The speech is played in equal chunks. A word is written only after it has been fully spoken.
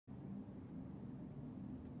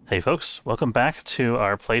Hey folks, welcome back to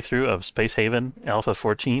our playthrough of Space Haven Alpha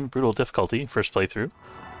 14 Brutal Difficulty, first playthrough.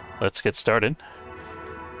 Let's get started.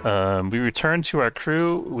 We returned to our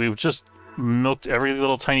crew. We've just milked every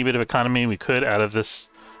little tiny bit of economy we could out of this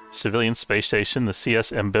civilian space station, the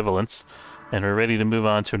CS Ambivalence, and we're ready to move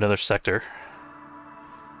on to another sector.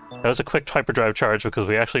 That was a quick hyperdrive charge because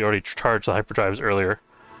we actually already charged the hyperdrives earlier.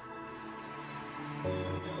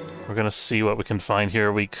 We're going to see what we can find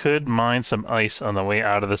here. We could mine some ice on the way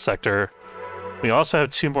out of the sector. We also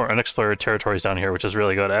have 2 more unexplored territories down here, which is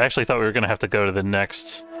really good. I actually thought we were going to have to go to the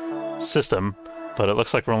next system, but it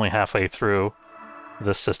looks like we're only halfway through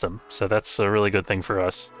this system, so that's a really good thing for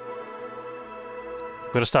us.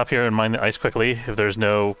 I'm going to stop here and mine the ice quickly if there's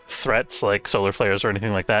no threats like solar flares or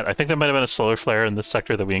anything like that. I think there might have been a solar flare in this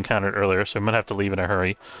sector that we encountered earlier, so we might have to leave in a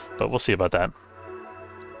hurry, but we'll see about that.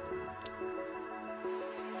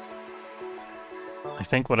 I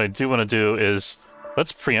think what I do want to do is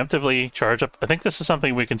let's preemptively charge up. I think this is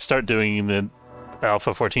something we can start doing in the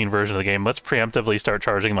Alpha 14 version of the game. Let's preemptively start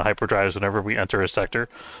charging the hyperdrives whenever we enter a sector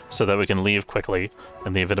so that we can leave quickly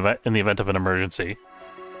in the event of an emergency.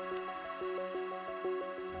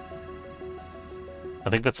 I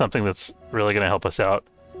think that's something that's really going to help us out.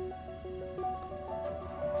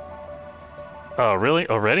 Oh, really?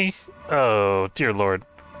 Already? Oh, dear Lord.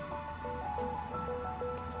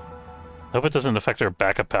 Hope it doesn't affect our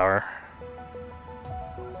backup power.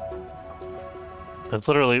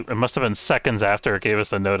 It must have been seconds after it gave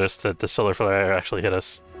us the notice that the solar flare actually hit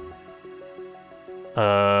us.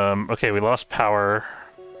 Okay, we lost power.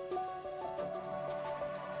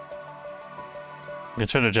 We can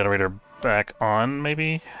turn the generator back on,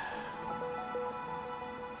 maybe?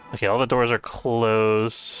 Okay, all the doors are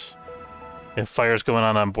closed. If fire's going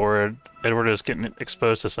on board, Edward is getting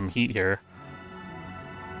exposed to some heat here.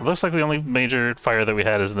 It looks like the only major fire that we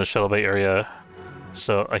had is in the shuttle bay area,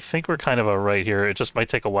 so I think we're kind of alright here. It just might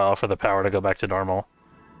take a while for the power to go back to normal.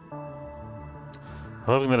 I'm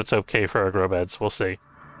hoping that it's okay for our grow beds. We'll see.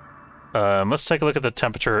 Let's take a look at the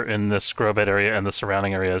temperature in this grow bed area and the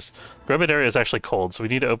surrounding areas. Grow bed area is actually cold, so we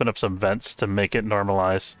need to open up some vents to make it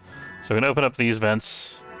normalize. So we're going to open up these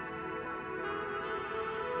vents.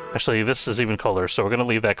 Actually, this is even colder, so we're going to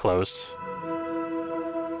leave that closed.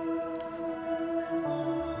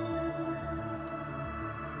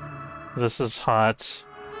 This is hot.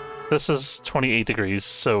 This is 28 degrees,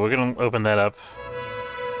 so we're going to open that up.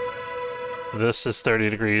 This is 30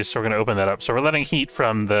 degrees, so we're going to open that up. So we're letting heat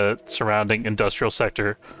from the surrounding industrial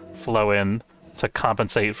sector flow in to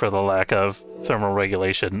compensate for the lack of thermal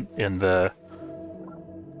regulation in the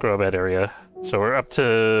grow bed area. So we're up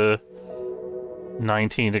to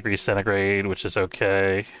 19 degrees centigrade, which is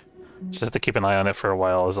okay. Just have to keep an eye on it for a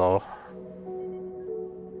while is all.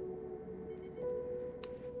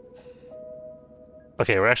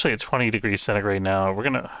 Okay, we're actually at 20 degrees centigrade now. We're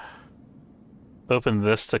gonna open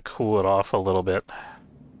this to cool it off a little bit.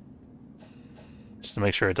 Just to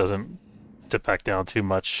make sure it doesn't dip back down too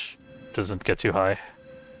much, doesn't get too high.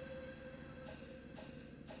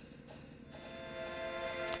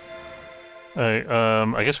 Alright,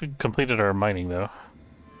 I guess we completed our mining though.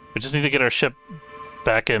 We just need to get our ship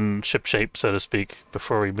back in ship shape, so to speak,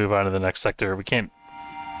 before we move on to the next sector. We can't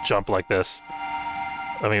jump like this.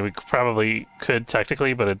 I mean, we probably could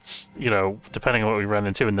technically, but it's, you know, depending on what we run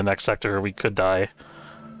into in the next sector, we could die.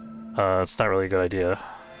 It's not really a good idea.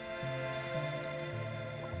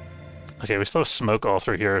 Okay, we still have smoke all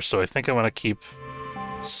through here, so I think I want to keep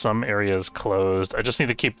some areas closed. I just need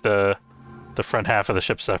to keep the front half of the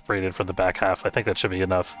ship separated from the back half. I think that should be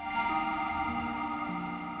enough.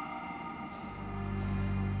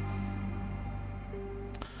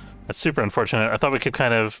 That's super unfortunate. I thought we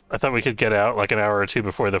could get out like an hour or two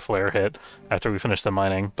before the flare hit after we finished the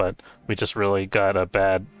mining, but we just really got a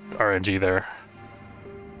bad RNG there.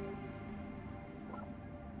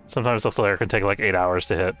 Sometimes the flare can take like 8 hours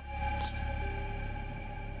to hit.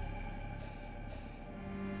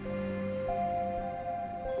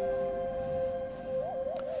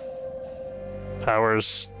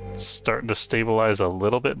 Power's starting to stabilize a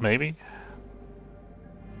little bit, maybe?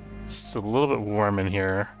 It's a little bit warm in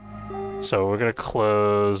here. So we're going to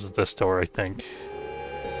close this door, I think.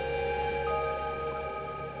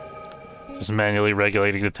 Just manually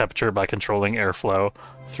regulating the temperature by controlling airflow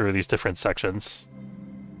through these different sections.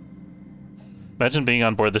 Imagine being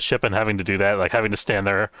on board the ship and having to do that, like having to stand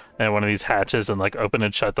there at one of these hatches and like open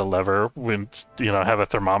and shut the lever when, you know, have a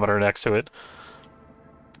thermometer next to it.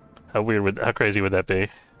 How crazy would that be?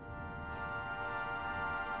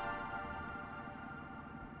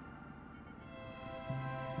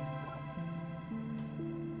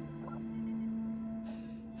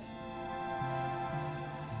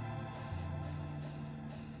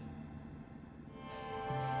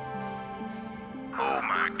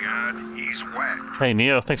 He's wet. Hey,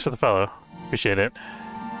 Neo, thanks for the follow. Appreciate it.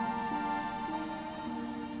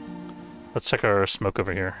 Let's check our smoke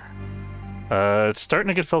over here. It's starting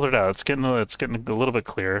to get filtered out. It's getting a little bit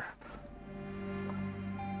clearer.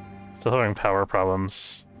 Still having power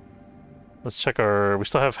problems. Let's check our... We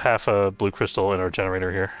still have half a blue crystal in our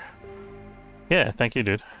generator here. Yeah, thank you,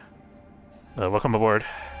 dude. Welcome aboard.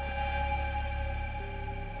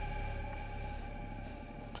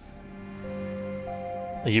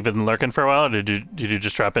 You've been lurking for a while, or did you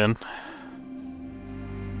just drop in?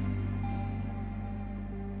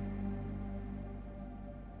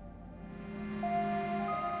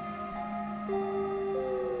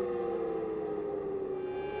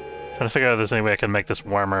 Trying to figure out if there's any way I can make this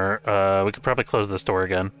warmer. We could probably close this door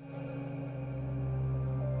again.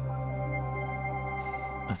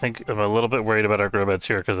 I think I'm a little bit worried about our grow beds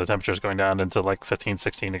here because the temperature's going down into like 15,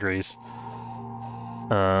 16 degrees.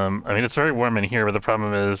 I mean, it's very warm in here, but the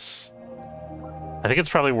problem is... I think it's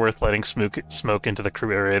probably worth letting smoke into the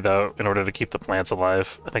crew area, though, in order to keep the plants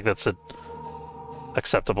alive. I think that's an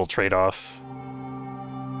acceptable trade-off.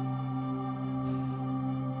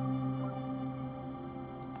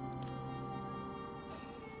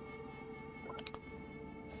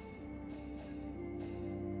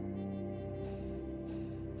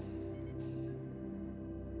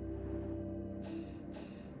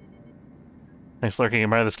 Thanks for lurking.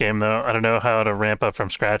 Admire this game, though. I don't know how to ramp up from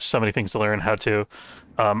scratch. So many things to learn how to.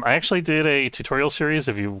 I actually did a tutorial series.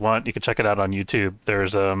 If you want, you can check it out on YouTube.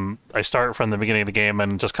 There's I start from the beginning of the game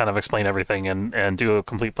and just kind of explain everything and do a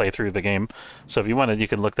complete playthrough of the game. So if you wanted, you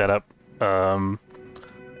can look that up. You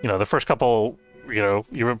know, the first couple, you know,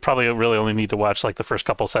 you would probably really only need to watch like the first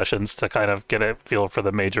couple sessions to kind of get a feel for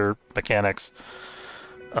the major mechanics.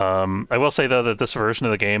 I will say, though, that this version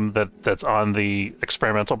of the game that's on the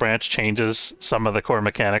experimental branch changes some of the core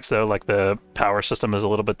mechanics, though, like the power system is a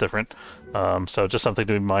little bit different. So just something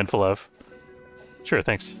to be mindful of. Sure,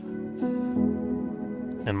 thanks.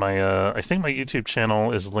 And my, I think my YouTube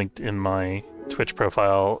channel is linked in my Twitch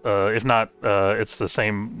profile. If not, it's the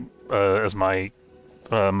same as my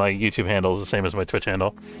YouTube handle is the same as my Twitch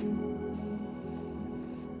handle.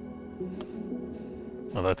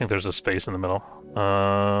 Although I think there's a space in the middle.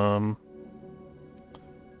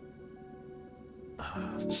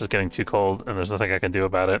 This is getting too cold, and there's nothing I can do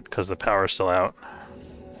about it because the power's still out.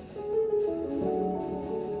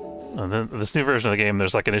 And then this new version of the game,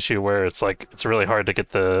 there's like an issue where it's like it's really hard to get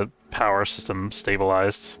the power system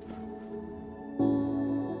stabilized.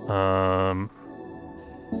 I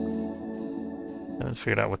haven't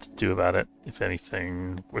figured out what to do about it, if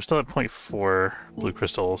anything. We're still at 0.4 blue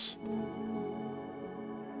crystals.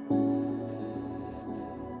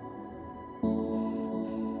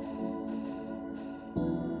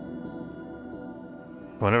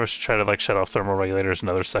 I wonder if I should try to like shut off thermal regulators in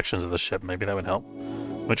other sections of the ship. Maybe that would help.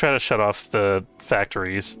 We try to shut off the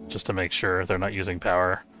factories just to make sure they're not using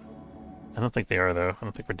power. I don't think they are, though. I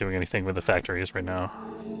don't think we're doing anything with the factories right now.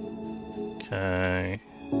 Okay.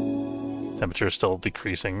 Temperature is still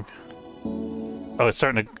decreasing. Oh, it's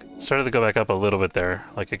started to go back up a little bit there.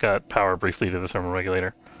 Like it got power briefly to the thermal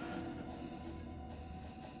regulator.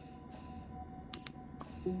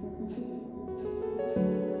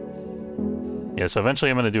 Yeah, so eventually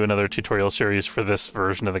I'm going to do another tutorial series for this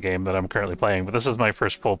version of the game that I'm currently playing, but this is my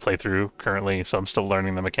first full playthrough currently, so I'm still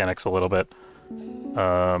learning the mechanics a little bit.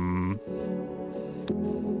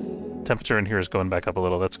 Temperature in here is going back up a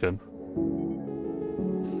little, that's good.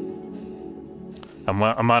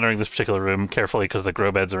 I'm monitoring this particular room carefully because the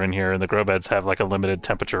grow beds are in here, and the grow beds have like a limited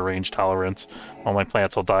temperature range tolerance. All my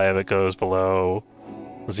plants will die if it goes below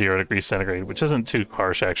 0 degrees centigrade, which isn't too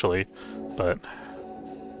harsh actually, but...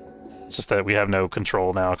 It's just that we have no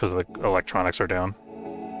control now because the electronics are down.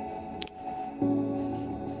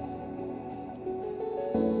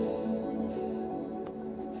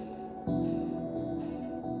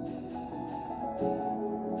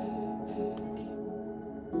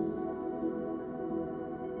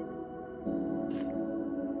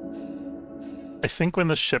 I think when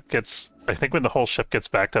the whole ship gets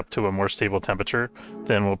backed up to a more stable temperature,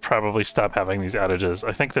 then we'll probably stop having these outages.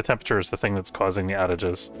 I think the temperature is the thing that's causing the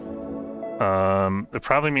outages. It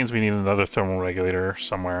probably means we need another thermal regulator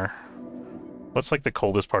somewhere. What's like the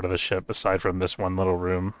coldest part of the ship aside from this one little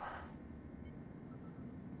room?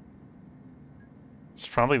 It's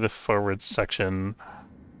probably the forward section.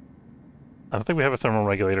 I don't think we have a thermal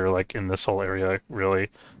regulator like in this whole area, really,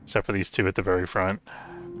 except for these two at the very front.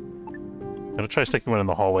 I'm gonna try sticking one in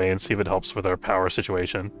the hallway and see if it helps with our power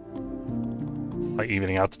situation. By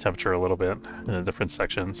evening out the temperature a little bit in the different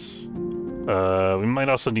sections. We might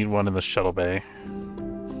also need one in the shuttle bay.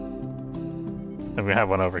 And we have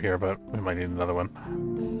one over here, but we might need another one.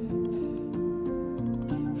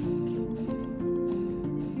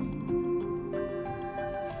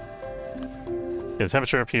 Yeah, the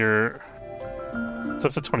temperature up here, it's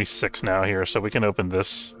up to 26 now here, so we can open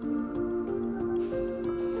this.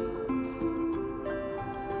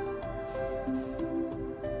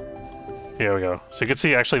 Here we go. So you can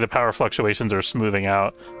see actually the power fluctuations are smoothing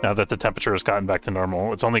out now that the temperature has gotten back to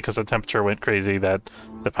normal. It's only because the temperature went crazy that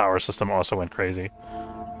the power system also went crazy.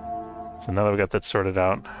 So now that we got that sorted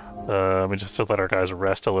out, we just have to let our guys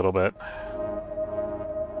rest a little bit.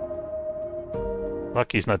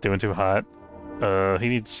 Lucky's not doing too hot. He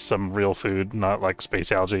needs some real food, not like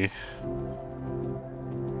space algae.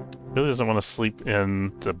 Really doesn't want to sleep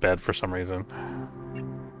in the bed for some reason.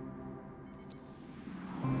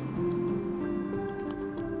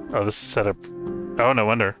 Oh, this is set up... Oh, no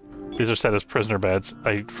wonder. These are set as prisoner beds.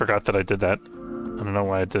 I forgot that I did that. I don't know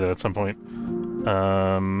why I did it at some point.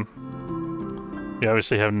 We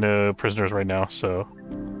obviously have no prisoners right now, so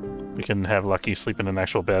we can have Lucky sleep in an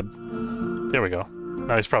actual bed. There we go.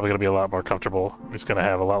 Now he's probably going to be a lot more comfortable. He's going to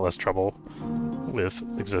have a lot less trouble with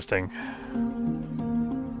existing.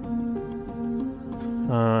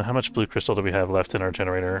 How much blue crystal do we have left in our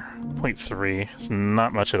generator? 0.3. It's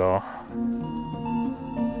not much at all.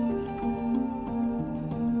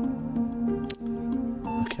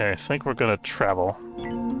 Okay, I think we're gonna travel.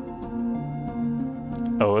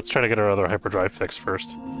 Oh, let's try to get our other hyperdrive fixed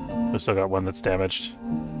first. We've still got one that's damaged.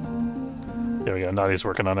 There we go, Nadi's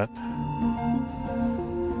working on it.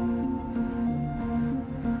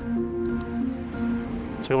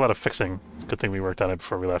 Took a lot of fixing. It's a good thing we worked on it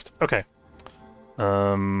before we left. Okay.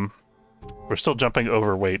 We're still jumping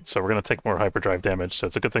overweight, so we're gonna take more hyperdrive damage, so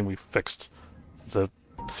it's a good thing we fixed the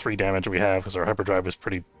 3 damage we have, because our hyperdrive is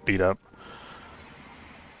pretty beat up.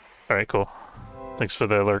 Alright, cool. Thanks for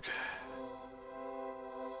the alert.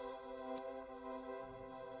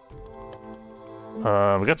 We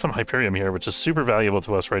got some Hyperium here, which is super valuable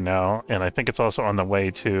to us right now, and I think it's also on the way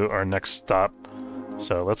to our next stop.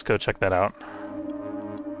 So let's go check that out.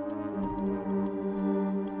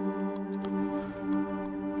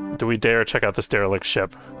 Do we dare check out this derelict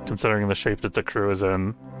ship, considering the shape that the crew is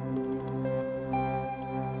in?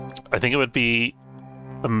 I think it would be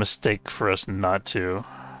a mistake for us not to.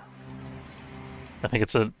 I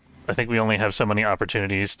think we only have so many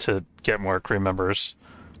opportunities to get more crew members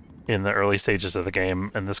in the early stages of the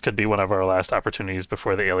game, and this could be one of our last opportunities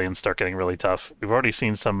before the aliens start getting really tough. We've already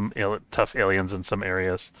seen some tough aliens in some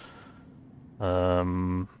areas.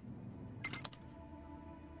 So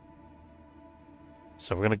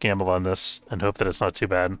we're gonna gamble on this and hope that it's not too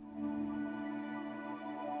bad.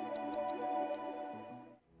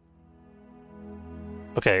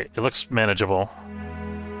 Okay, it looks manageable.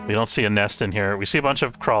 We don't see a nest in here. We see a bunch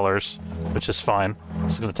of crawlers, which is fine.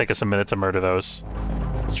 It's going to take us a minute to murder those.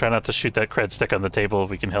 Let's try not to shoot that cred stick on the table if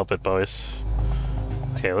we can help it, boys.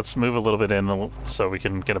 Okay, let's move a little bit in so we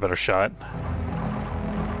can get a better shot.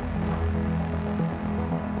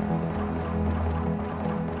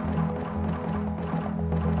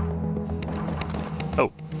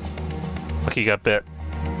 Oh. Lucky got bit.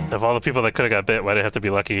 Of all the people that could have got bit, why did it have to be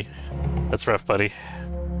Lucky? That's rough, buddy.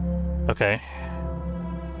 Okay.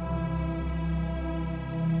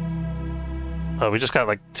 Oh, we just got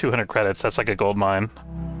like 200 credits. That's like a gold mine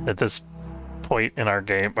at this point in our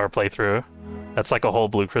game, our playthrough. That's like a whole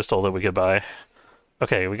blue crystal that we could buy.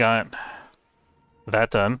 Okay, we got that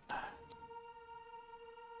done.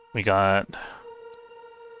 We got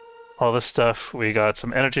all this stuff. We got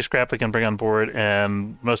some energy scrap we can bring on board,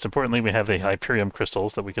 and most importantly, we have the Hyperium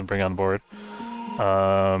crystals that we can bring on board.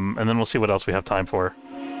 And then we'll see what else we have time for,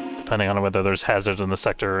 depending on whether there's hazards in the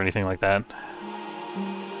sector or anything like that.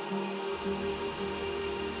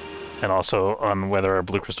 And also on whether our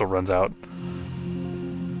blue crystal runs out.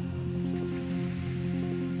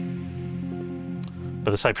 But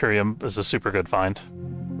this Hyperium is a super good find.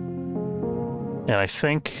 And I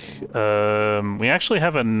think we actually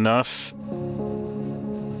have enough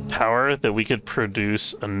power that we could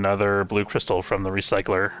produce another blue crystal from the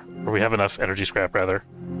recycler. Or we have enough energy scrap, rather.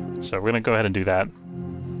 So we're going to go ahead and do that.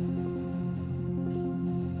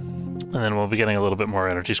 And then we'll be getting a little bit more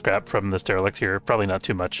energy scrap from this derelict here. Probably not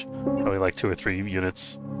too much. Probably like 2 or 3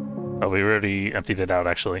 units. Oh, we already emptied it out,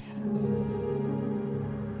 actually.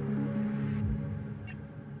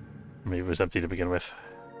 Maybe it was empty to begin with.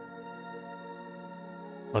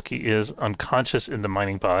 Lucky is unconscious in the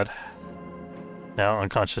mining pod. Now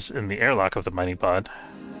unconscious in the airlock of the mining pod.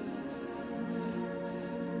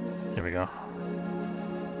 Here we go.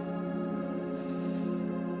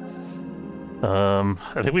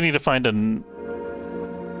 I think we need to find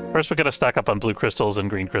First, we got to stack up on blue crystals and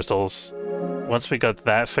green crystals. Once we got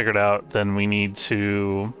that figured out, then we need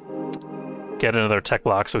to get another tech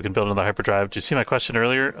block so we can build another hyperdrive. Did you see my question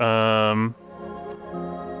earlier?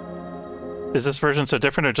 Is this version so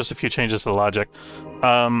different or just a few changes to the logic?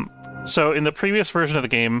 So in the previous version of the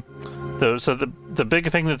game, the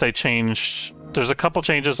big thing that they changed, there's a couple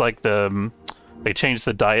changes, like they changed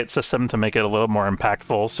the diet system to make it a little more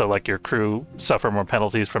impactful, so like your crew suffer more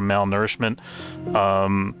penalties from malnourishment.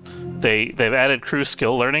 They've added crew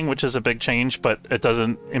skill learning, which is a big change, but it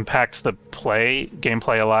doesn't impact the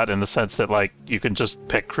gameplay a lot, in the sense that like you can just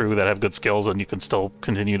pick crew that have good skills and you can still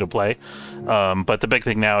continue to play. But the big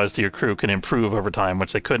thing now is that your crew can improve over time,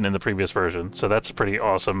 which they couldn't in the previous version. So that's a pretty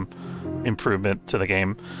awesome improvement to the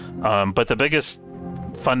game. But the biggest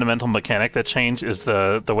fundamental mechanic that changed is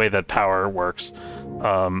the way that power works.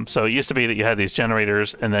 So it used to be that you had these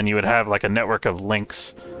generators, and then you would have like a network of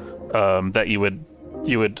links that you would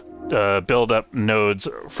build up nodes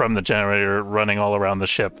from the generator running all around the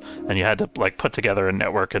ship, and you had to like put together a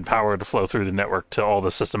network and power to flow through the network to all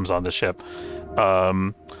the systems on the ship.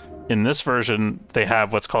 In this version, they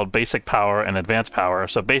have what's called basic power and advanced power.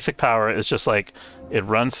 So basic power is just like it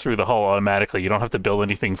runs through the hull automatically. You don't have to build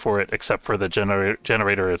anything for it except for the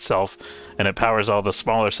generator itself, and it powers all the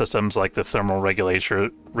smaller systems like the thermal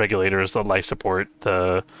regulators, the life support,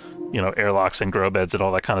 the airlocks and grow beds and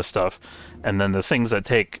all that kind of stuff. And then the things that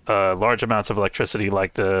take large amounts of electricity,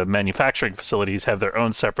 like the manufacturing facilities, have their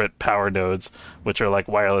own separate power nodes, which are like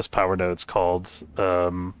wireless power nodes called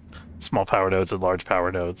small power nodes and large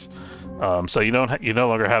power nodes. So you no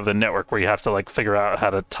longer have the network where you have to like figure out how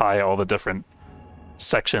to tie all the different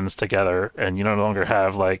sections together, and you no longer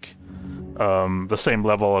have like the same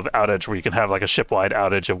level of outage where you can have like a ship-wide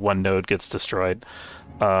outage if one node gets destroyed.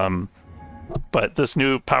 But this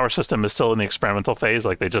new power system is still in the experimental phase.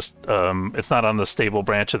 Like they just, it's not on the stable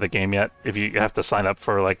branch of the game yet. If you have to sign up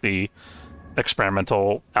for like the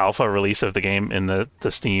experimental alpha release of the game in the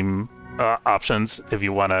Steam options if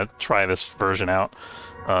you want to try this version out.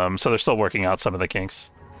 So they're still working out some of the kinks.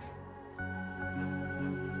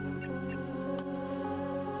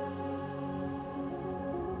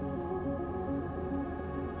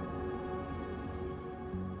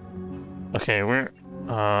 Okay, we're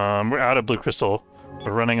out of blue crystal.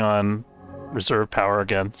 We're running on reserve power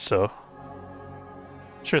again, so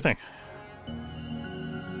sure thing.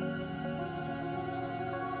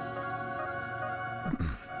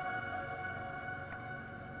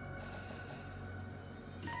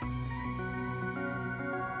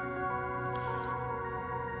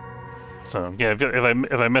 So yeah,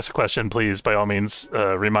 if I miss a question, please by all means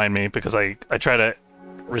remind me, because I try to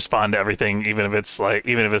respond to everything, even if it's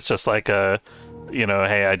just like hey,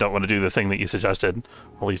 I don't want to do the thing that you suggested.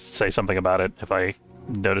 At least say something about it if I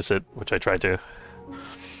notice it, which I try to.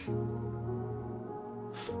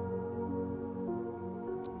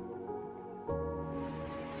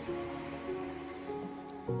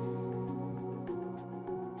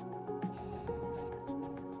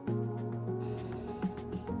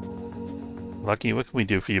 Lucky, what can we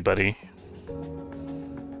do for you, buddy?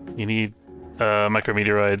 You need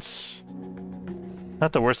micrometeoroids.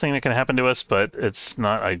 Not the worst thing that can happen to us, but it's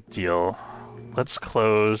not ideal. Let's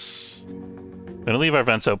close. I'm gonna leave our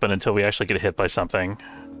vents open until we actually get hit by something.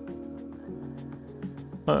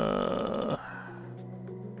 I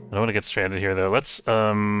don't want to get stranded here, though. Let's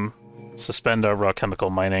suspend our raw chemical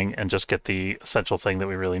mining and just get the essential thing that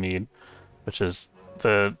we really need, which is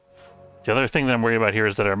the other thing that I'm worried about here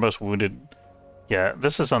is that our most wounded... Yeah,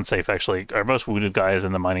 this is unsafe, actually. Our most wounded guy is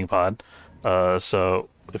in the mining pod. So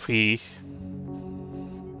if we...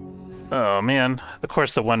 Oh, man. Of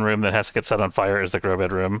course, the one room that has to get set on fire is the grow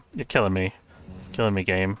bed room. You're killing me. Killing me,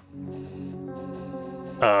 game.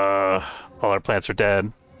 All our plants are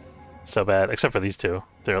dead. So bad. Except for these two.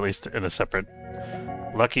 They're at least in a separate...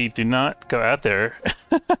 Lucky, do not go out there.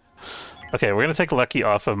 Okay, we're going to take Lucky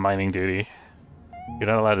off of mining duty. You're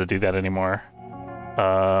not allowed to do that anymore.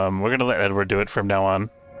 We're going to let Edward do it from now on.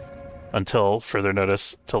 Until further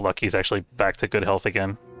notice, till Lucky's actually back to good health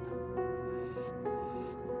again.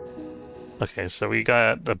 Okay, so we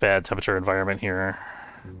got a bad temperature environment here.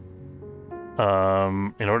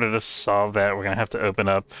 In order to solve that, we're going to have to open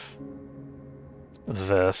up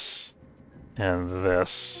this and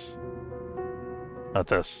this. Not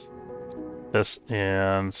this. This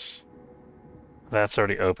and that's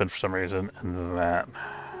already open for some reason, and that.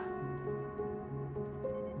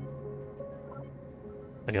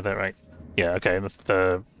 I get that right? Yeah, okay,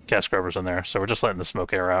 the gas scrubber's in there, so we're just letting the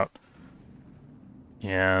smoke air out.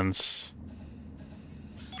 And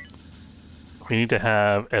we need to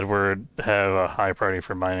have Edward have a high priority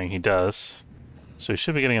for mining. He does. So he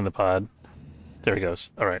should be getting in the pod. There he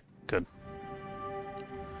goes. Alright, good.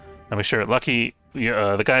 And we sure lucky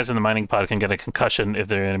the guys in the mining pod can get a concussion if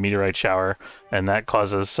they're in a meteorite shower, and that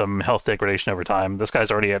causes some health degradation over time. This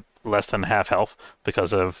guy's already at less than half health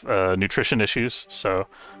because of nutrition issues, so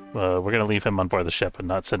we're going to leave him on board the ship and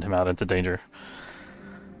not send him out into danger.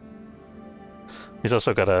 He's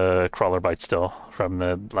also got a crawler bite still from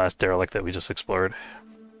the last derelict that we just explored.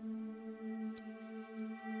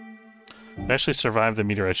 We actually survived the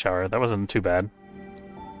meteorite shower. That wasn't too bad.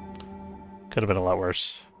 Could have been a lot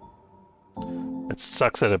worse. It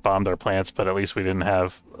sucks that it bombed our plants, but at least we didn't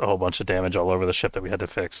have a whole bunch of damage all over the ship that we had to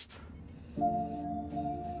fix.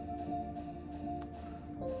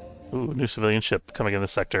 Ooh, new civilian ship coming in the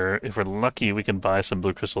sector. If we're lucky, we can buy some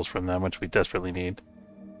blue crystals from them, which we desperately need.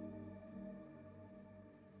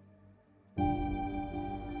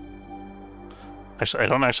 Actually, I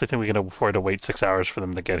don't actually think we can afford to wait 6 hours for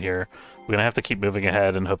them to get here. We're going to have to keep moving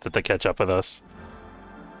ahead and hope that they catch up with us.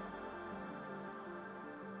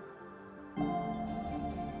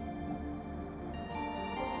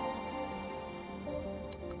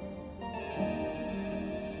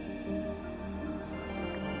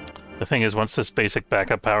 The thing is, once this basic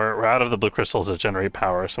backup power, we're out of the blue crystals that generate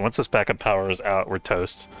power, so once this backup power is out, we're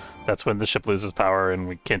toast. That's when the ship loses power and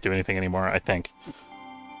we can't do anything anymore, I think.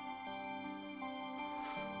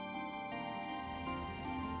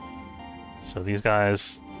 So these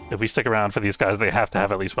guys, if we stick around for these guys, they have to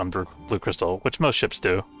have at least one blue crystal, which most ships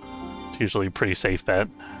do. It's usually a pretty safe bet.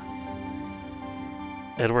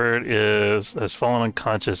 Edward has fallen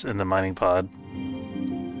unconscious in the mining pod.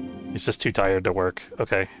 He's just too tired to work.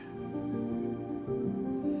 Okay.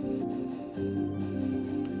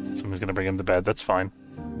 Someone's gonna bring him to bed. That's fine.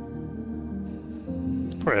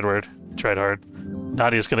 Poor Edward. He tried hard.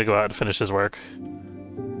 Nadia's gonna go out and finish his work.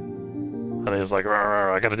 Nadia's like, "Rawr,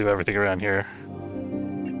 rawr, I gotta do everything around here."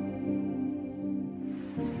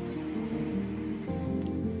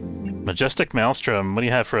 Majestic Maelstrom, what do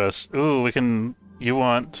you have for us? Ooh, we can... You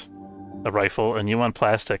want a rifle and you want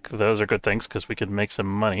plastic. Those are good things because we can make some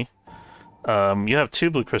money. You have 2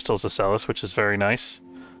 blue crystals to sell us, which is very nice.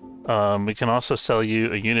 We can also sell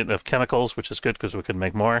you a unit of chemicals, which is good because we can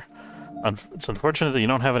make more. It's unfortunate that you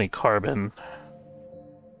don't have any carbon,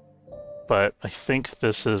 but I think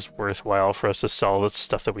this is worthwhile for us to sell the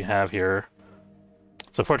stuff that we have here.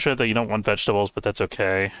 It's unfortunate that you don't want vegetables, but that's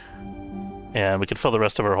okay. And we can fill the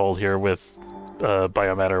rest of our hold here with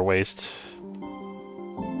biomatter waste.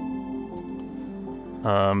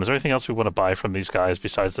 Is there anything else we want to buy from these guys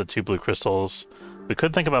besides the 2 blue crystals? We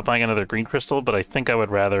could think about buying another green crystal, but I think I would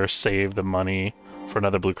rather save the money for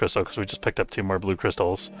another blue crystal because we just picked up 2 more blue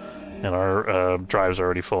crystals and our drive's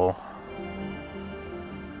already full.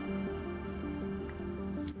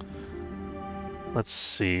 Let's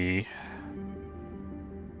see.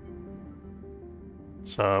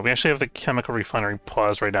 So we actually have the chemical refinery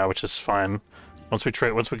paused right now, which is fine. Once we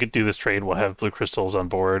could do this trade, we'll have blue crystals on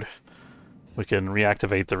board. We can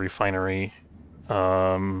reactivate the refinery.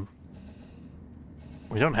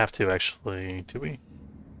 We don't have to, actually, do we?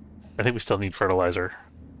 I think we still need fertilizer.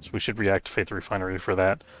 So we should reactivate the refinery for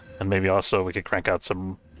that. And maybe also we could crank out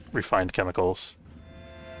some refined chemicals.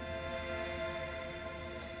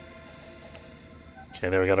 Okay,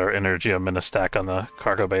 there we got our Energium in a stack on the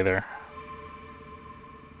cargo bay there.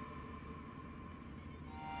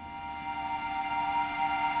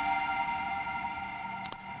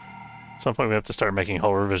 At some point we have to start making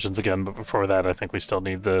hull revisions again, but before that I think we still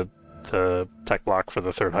need the tech block for the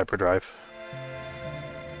 3rd hyperdrive.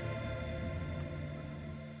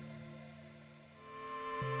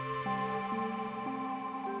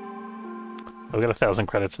 We got 1,000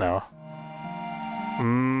 credits now.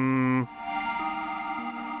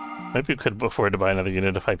 Maybe we could afford to buy another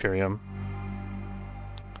unit of Hyperium.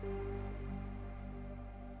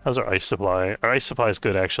 How's our ice supply? Our ice supply is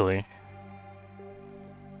good, actually.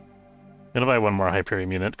 I'm gonna buy 1 more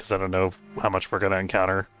Hyperium unit, because I don't know how much we're gonna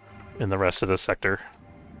encounter in the rest of this sector.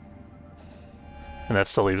 And that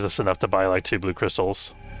still leaves us enough to buy like 2 blue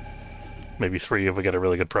crystals. Maybe 3 if we get a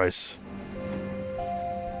really good price.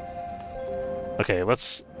 Okay,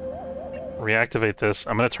 let's reactivate this.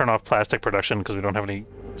 I'm gonna turn off plastic production because we don't have any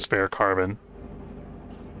spare carbon.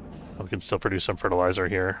 We can still produce some fertilizer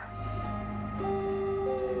here.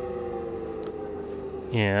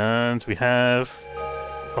 And we have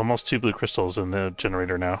almost 2 blue crystals in the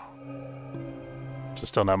generator now. Which is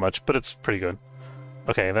still not much, but it's pretty good.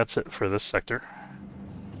 Okay, that's it for this sector.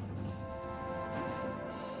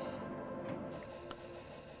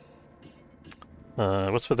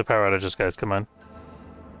 What's with the power outages, guys? Come on.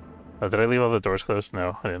 Did I leave all the doors closed?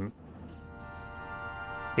 No, I didn't.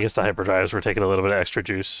 I guess the hyperdrives were taking a little bit of extra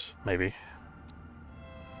juice, maybe.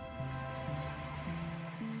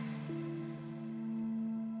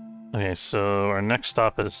 Okay, so our next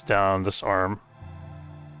stop is down this arm.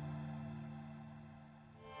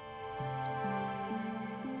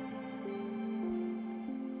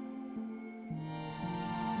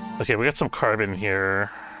 Okay, we got some carbon here.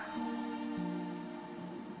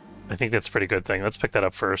 I think that's a pretty good thing. Let's pick that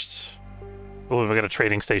up first. Oh, we've got a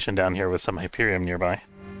trading station down here with some Hyperium nearby.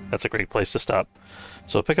 That's a great place to stop.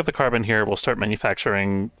 So we'll pick up the carbon here. We'll start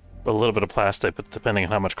manufacturing a little bit of plastic, but depending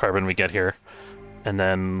on how much carbon we get here. And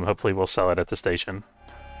then hopefully we'll sell it at the station.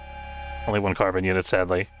 Only one carbon unit,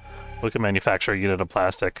 sadly. We can manufacture a unit of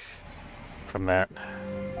plastic from that.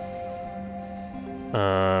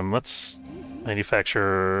 Let's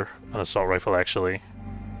manufacture an assault rifle, actually.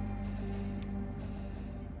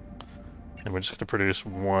 And we're just going to produce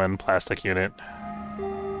one plastic unit.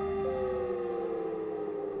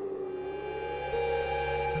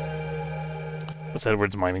 What's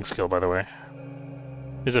Edward's mining skill, by the way?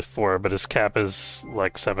 He's at 4, but his cap is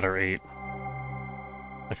like 7 or 8.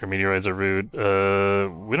 Micrometeoroids are rude.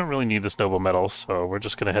 We don't really need this noble metal, so we're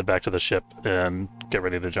just going to head back to the ship and get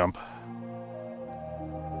ready to jump.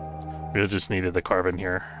 We just needed the carbon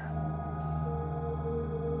here.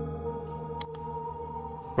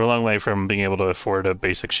 We're a long way from being able to afford a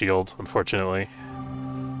basic shield, unfortunately.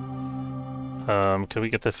 Can we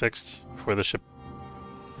get that fixed before the ship?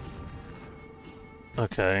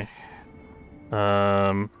 Okay. We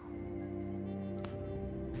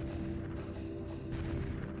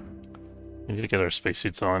need to get our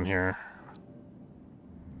spacesuits on here.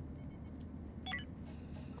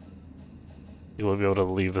 You will be able to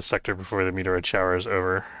leave the sector before the meteoroid shower is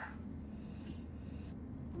over.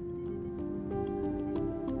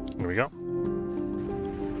 Here we go.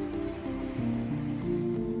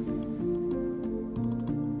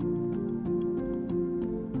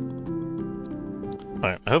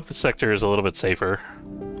 Alright, I hope the sector is a little bit safer.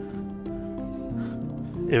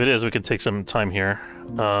 If it is, we could take some time here.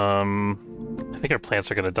 I think our plants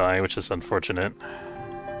are going to die, which is unfortunate.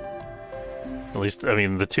 At least, I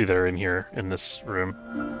mean, the two that are in here, in this room.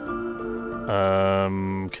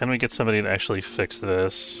 Can we get somebody to actually fix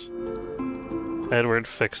this? Edward,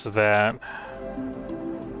 fix that.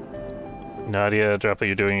 Nadia, drop what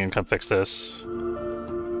you're doing and come fix this.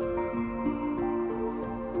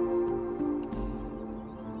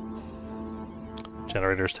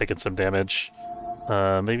 Generator's taking some damage.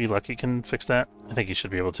 Maybe Lucky can fix that? I think he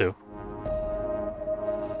should be able to.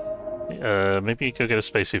 Maybe you go get a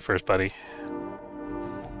spacesuit first, buddy.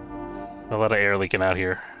 A lot of air leaking out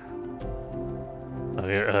here.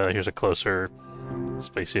 Oh, here's a closer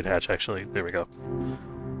spacesuit hatch, actually. There we go.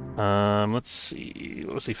 Let's see.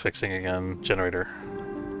 What was he fixing again? Generator.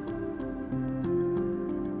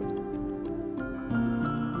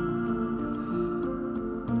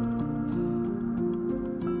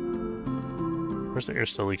 Where's the air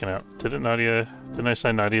still leaking out? Didn't I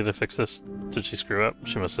assign Nadia to fix this? Did she screw up?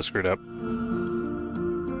 She must have screwed up.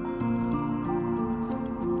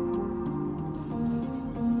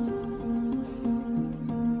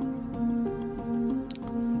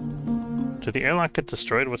 Did the airlock get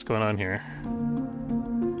destroyed? What's going on here?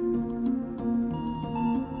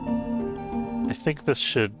 I think this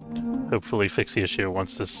should hopefully fix the issue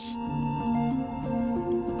once this...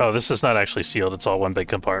 Oh, this is not actually sealed. It's all one big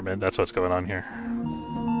compartment. That's what's going on here.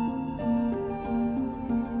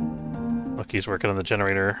 Lucky's working on the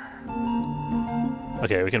generator.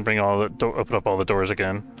 Okay, we can bring all the open up all the doors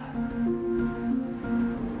again.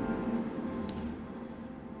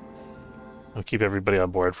 I'll keep everybody on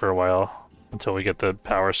board for a while until we get the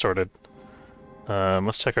power sorted.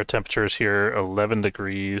 Let's check our temperatures here. 11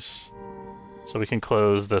 degrees. So we can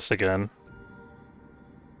close this again.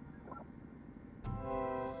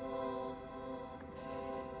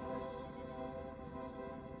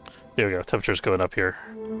 There we go. Temperature's going up here.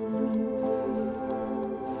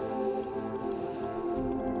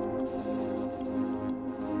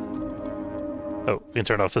 Oh, we can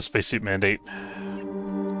turn off the spacesuit mandate.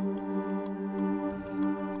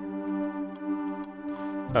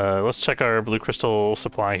 Let's check our blue crystal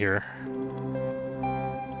supply here.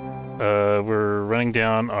 We're running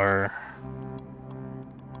down our...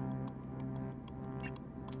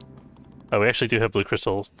 Oh, we actually do have blue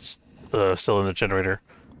crystal still in the generator.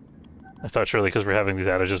 I thought surely because we're having these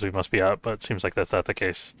outages we must be out, but it seems like that's not the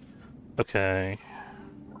case. Okay.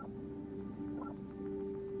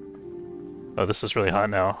 Oh, this is really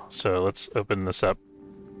hot now, so let's open this up.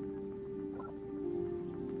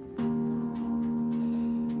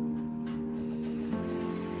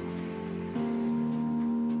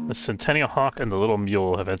 The Centennial Hawk and the Little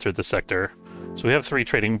Mule have entered the sector. So we have 3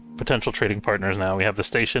 potential trading partners now. We have the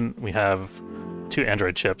station, we have 2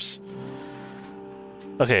 android ships.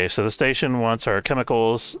 Okay, so the station wants our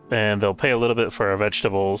chemicals, and they'll pay a little bit for our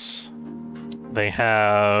vegetables. They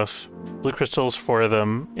have blue crystals for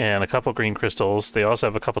them, and a couple green crystals. They also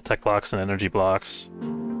have a couple tech blocks and energy blocks.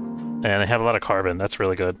 And they have a lot of carbon, that's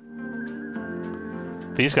really good.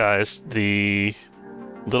 These guys, the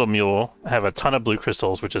Little Mule, have a ton of blue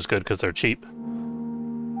crystals, which is good because they're cheap.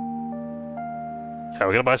 Yeah,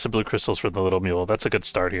 we're gonna buy some blue crystals for the Little Mule. That's a good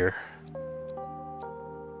start here.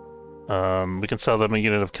 We can sell them a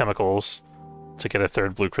unit of chemicals to get a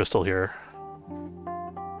 3rd blue crystal here.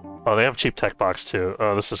 Oh, they have cheap tech box too.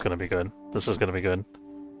 Oh, this is gonna be good. This is gonna be good.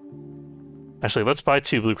 Actually, let's buy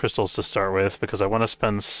 2 blue crystals to start with, because I want to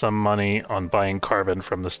spend some money on buying carbon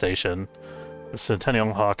from the station. The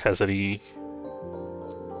Centennial Hawk has any...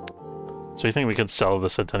 So you think we could sell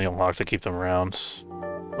the Centennial Hawk to keep them around?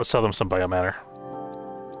 Let's sell them some biomatter.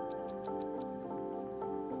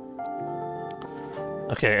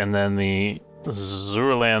 Okay, and then the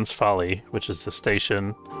Zurland's Folly, which is the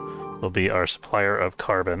station, will be our supplier of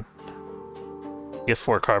carbon. Get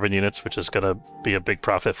 4 carbon units, which is going to be a big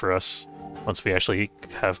profit for us once we actually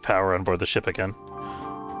have power on board the ship again.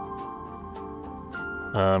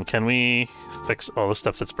 Can we fix all the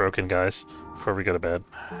stuff that's broken, guys, before we go to bed?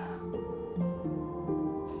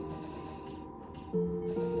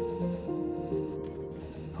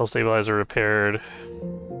 Hull stabilizer repaired.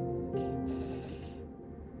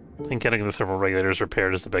 I think getting the thermal regulators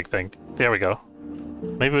repaired is the big thing. There we go.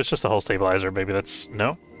 Maybe it's just the hull stabilizer. Maybe that's...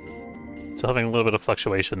 No? Still having a little bit of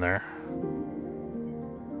fluctuation there.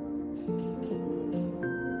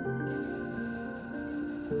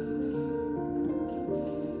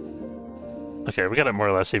 Okay, we got it more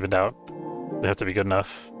or less evened out. We have to be good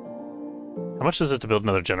enough. How much is it to build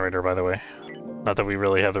another generator, by the way? Not that we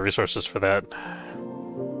really have the resources for that.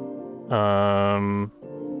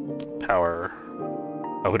 Power.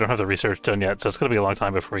 Oh, we don't have the research done yet, so it's going to be a long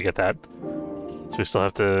time before we get that. So we still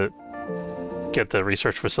have to get the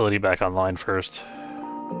research facility back online first.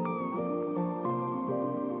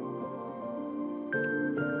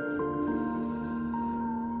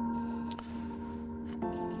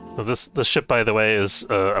 So this ship, by the way, is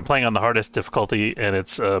I'm playing on the hardest difficulty, and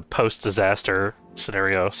it's a post-disaster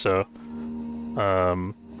scenario. So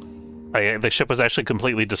the ship was actually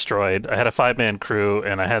completely destroyed. I had a 5-man crew,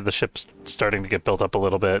 and I had the ship starting to get built up a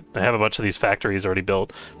little bit. I have a bunch of these factories already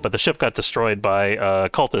built, but the ship got destroyed by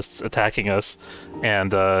cultists attacking us,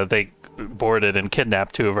 and they boarded and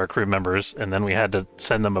kidnapped 2 of our crew members, and then we had to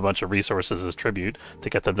send them a bunch of resources as tribute to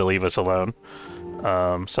get them to leave us alone.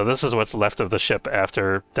 So this is what's left of the ship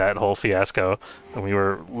after that whole fiasco, and we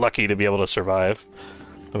were lucky to be able to survive.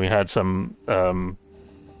 And we had some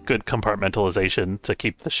good compartmentalization to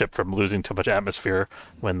keep the ship from losing too much atmosphere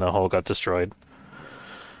when the hull got destroyed.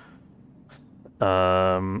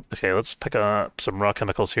 Okay, let's pick up some raw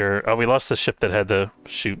chemicals here. Oh, we lost the ship that had the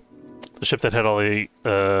ship that had all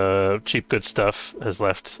the cheap good stuff has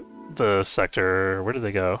left the sector. Where did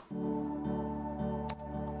they go?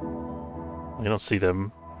 We don't see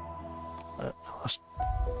them.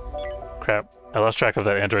 Crap. I lost track of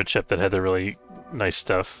that android ship that had the really nice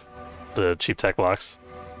stuff. The cheap tech blocks.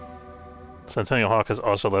 Centennial Hawk has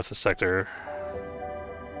also left the sector.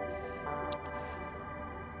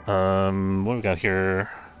 What do we got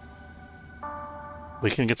here?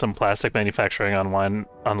 We can get some plastic manufacturing online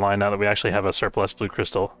now that we actually have a surplus blue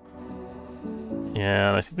crystal.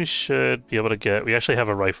 And I think we should be able to get... We actually have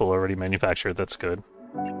a rifle already manufactured, that's good.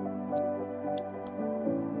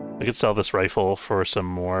 We could sell this rifle for some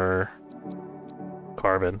more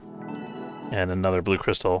carbon and another blue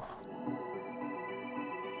crystal.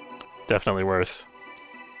 Definitely worth.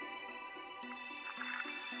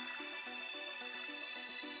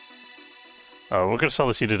 Oh, we're gonna sell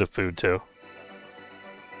this unit of food too.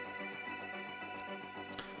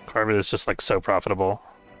 Carbon is just like so profitable.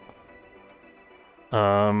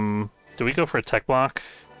 Do we go for a tech block?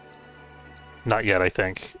 Not yet, I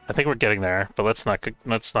think. I think we're getting there, but let's not get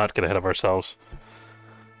ahead of ourselves.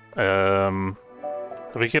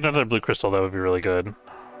 If we get another blue crystal, that would be really good.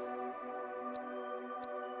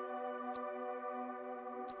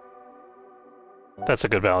 That's a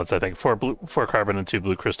good balance, I think. 4 carbon and 2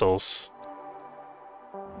 blue crystals.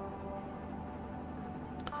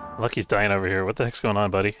 Lucky's dying over here. What the heck's going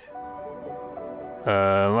on, buddy?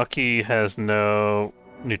 Lucky has no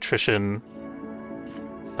nutrition.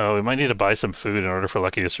 Oh, we might need to buy some food in order for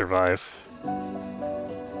Lucky to survive.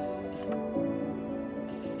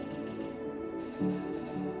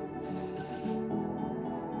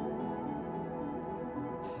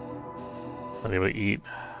 Not able to eat.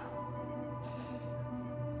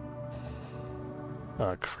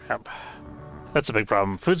 Oh, crap. That's a big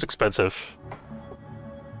problem. Food's expensive.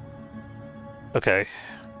 Okay.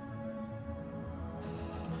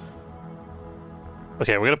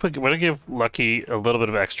 Okay, we're gonna give Lucky a little bit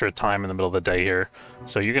of extra time in the middle of the day here.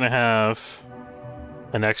 So you're gonna have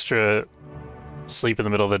an extra sleep in the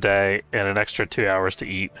middle of the day and an extra 2 hours to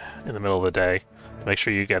eat in the middle of the day. Make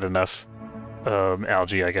sure you get enough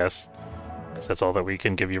algae, I guess, because that's all that we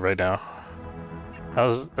can give you right now.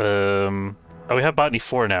 How's oh, we have Botany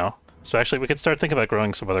 4 now, so actually we could start thinking about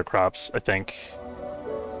growing some other crops, I think.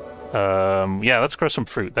 Yeah, let's grow some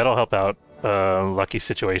fruit. That'll help out Lucky's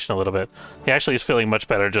situation a little bit. He actually is feeling much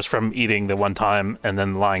better just from eating the one time and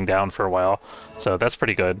then lying down for a while, so that's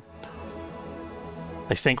pretty good.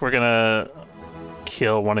 I think we're gonna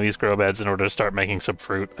kill one of these grow beds in order to start making some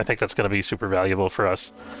fruit. I think that's gonna be super valuable for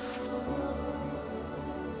us.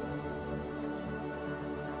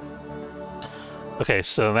 Okay,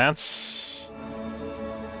 so that's...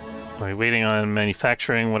 Are we waiting on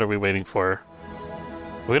manufacturing? What are we waiting for?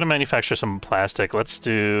 We're gonna manufacture some plastic. Let's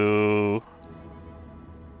do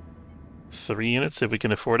 3 units if we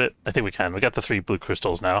can afford it. I think we can. We got the 3 blue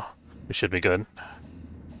crystals now. We should be good.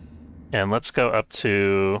 And let's go up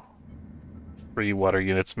to 3 water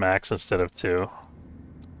units max instead of 2.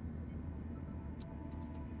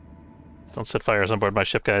 Don't set fires on board my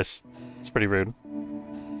ship, guys. It's pretty rude.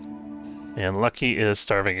 And Lucky is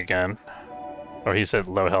starving again. Or he's at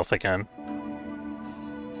low health again.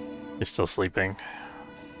 He's still sleeping.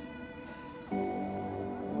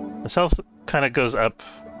 His health kind of goes up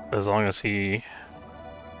as long as he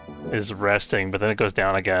is resting, but then it goes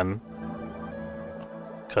down again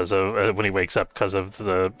because of when he wakes up because of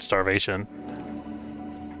the starvation.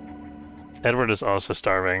 Edward is also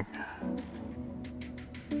starving.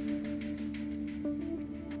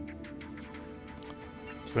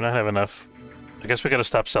 Do we not have enough? I guess we gotta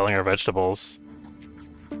stop selling our vegetables.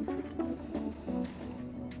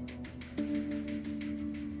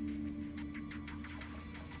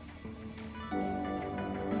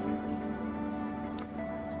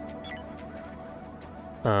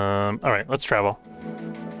 Alright, let's travel.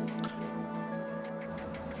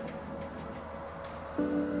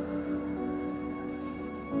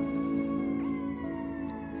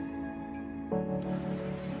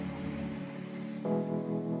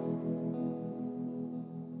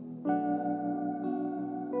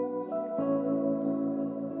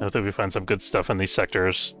 I think we find some good stuff in these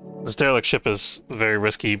sectors. This derelict ship is very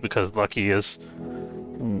risky because Lucky is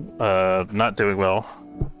not doing well.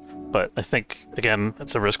 But I think, again,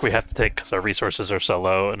 it's a risk we have to take because our resources are so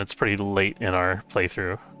low and it's pretty late in our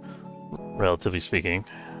playthrough, relatively speaking.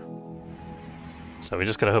 So we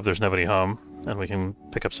just gotta hope there's nobody home and we can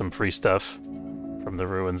pick up some free stuff from the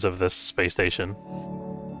ruins of this space station.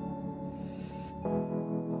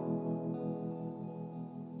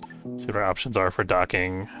 See what our options are for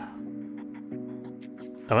docking.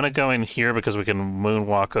 I'm gonna go in here because we can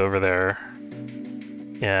moonwalk over there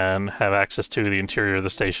and have access to the interior of the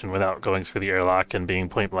station without going through the airlock and being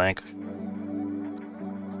point blank.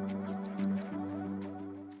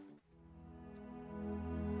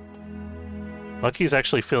 Lucky's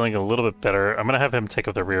actually feeling a little bit better. I'm gonna have him take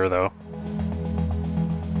up the rear though.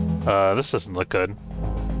 This doesn't look good.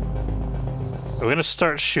 We're gonna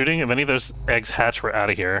start shooting. If any of those eggs hatch, we're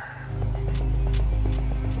out of here.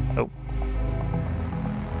 Oh.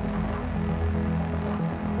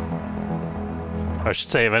 I should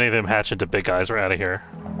say, if any of them hatch into big guys, we're out of here.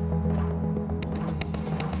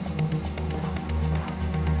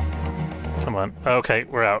 Come on. Okay,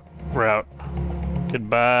 we're out. We're out.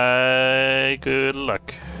 Goodbye. Good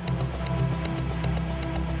luck.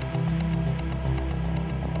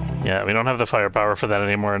 Yeah, we don't have the firepower for that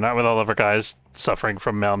anymore. Not with all of our guys suffering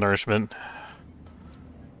from malnourishment.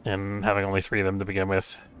 And having only 3 of them to begin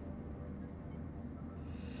with.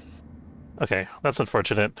 Okay, that's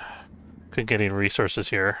unfortunate. Couldn't get any resources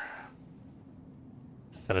here.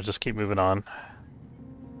 Gotta just keep moving on.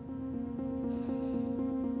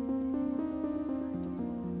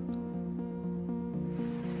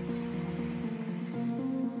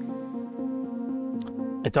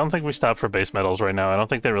 I don't think we stop for base metals right now. I don't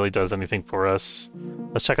think that really does anything for us.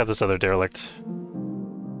 Let's check out this other derelict.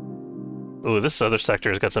 Ooh, this other sector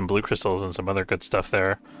has got some blue crystals and some other good stuff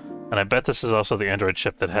there. And I bet this is also the android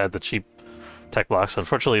ship that had the cheap tech blocks.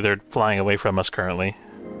 Unfortunately, they're flying away from us currently.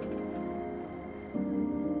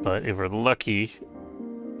 But if we're lucky,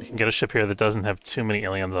 we can get a ship here that doesn't have too many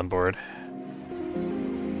aliens on board.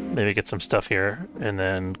 Maybe get some stuff here, and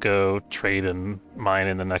then go trade and mine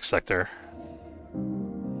in the next sector.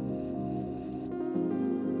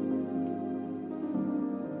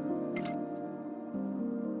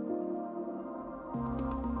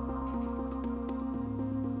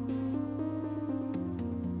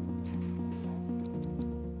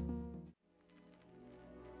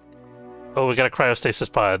 Oh, we got a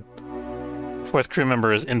cryostasis pod. Fourth crew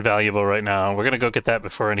member is invaluable right now. We're gonna go get that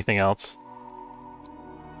before anything else.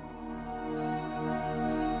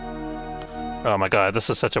 Oh my god, this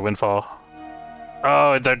is such a windfall.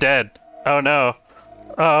 Oh, they're dead. Oh no.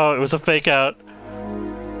 Oh, it was a fake out.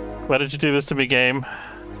 Why did you do this to me, game?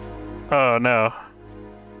 Oh no.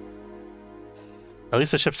 At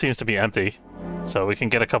least the ship seems to be empty, so we can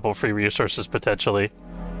get a couple free resources potentially.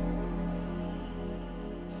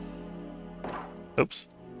 Oops.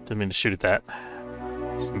 Didn't mean to shoot at that.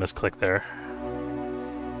 Just a misclick there.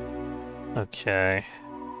 Okay.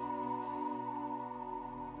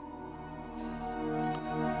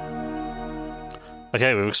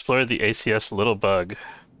 Okay, we've explored the ACS little bug.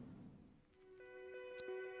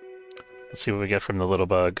 Let's see what we get from the little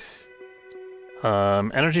bug.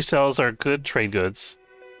 Energy cells are good trade goods,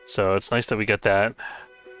 so it's nice that we get that.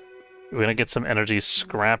 We're gonna get some energy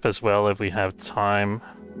scrap as well if we have time.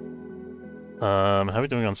 How are we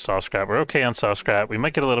doing on soft scrap? We're okay on soft scrap. We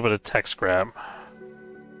might get a little bit of tech scrap.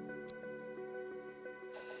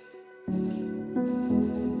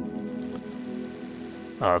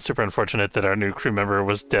 Oh, it's super unfortunate that our new crew member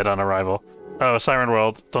was dead on arrival. Oh, Siren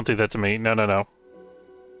World, don't do that to me. No, no, no.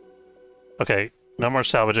 Okay, no more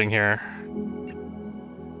salvaging here.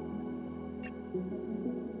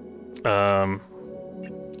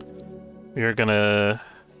 We are gonna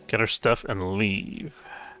get our stuff and leave.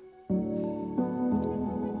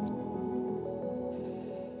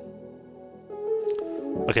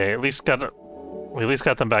 Okay, we at least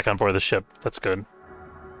got them back on board the ship. That's good.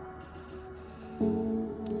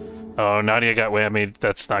 Oh, Nadia got whammied.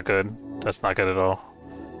 That's not good. That's not good at all.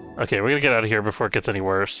 Okay, we're gonna get out of here before it gets any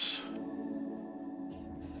worse.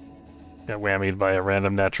 Got whammied by a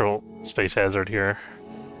random natural space hazard here.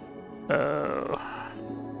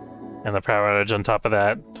 And the power outage on top of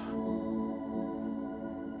that.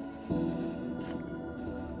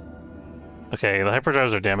 Okay, the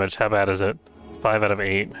hyperdrives are damaged. How bad is it? 5 out of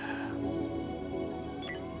 8.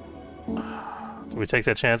 Do we take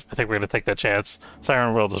that chance? I think we're gonna take that chance.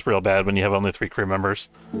 Siren World is real bad when you have only 3 crew members.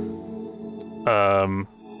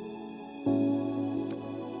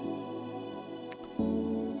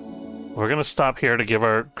 We're gonna stop here to give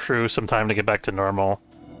our crew some time to get back to normal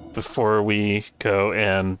before we go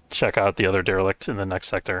and check out the other derelict in the next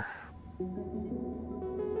sector.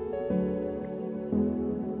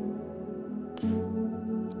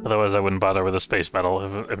 Otherwise, I wouldn't bother with a space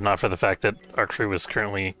medal if not for the fact that our crew is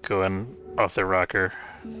currently going off their rocker.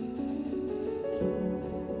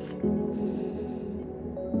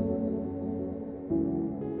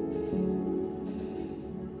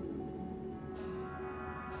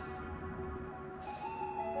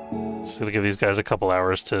 Just gonna give these guys a couple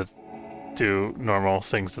hours to do normal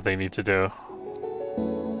things that they need to do.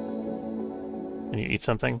 Can you eat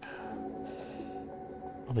something?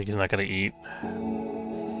 I don't think he's not gonna eat.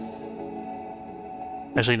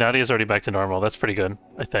 Actually, Nadia's already back to normal. That's pretty good,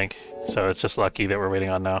 I think. So it's just lucky that we're waiting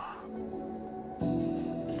on now.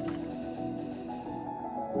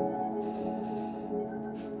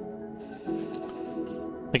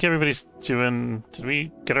 I think everybody's doing... Did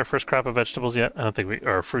we get our first crop of vegetables yet? I don't think we...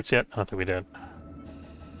 Or fruits yet? I don't think we did.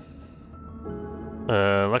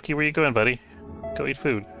 Lucky, where you going, buddy? Go eat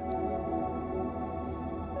food.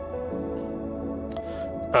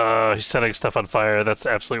 He's setting stuff on fire. That's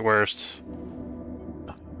the absolute worst.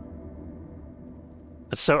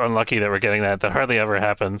 It's so unlucky that we're getting that. That hardly ever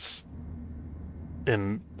happens.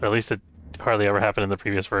 At least it hardly ever happened in the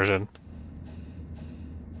previous version.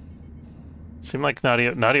 Seemed like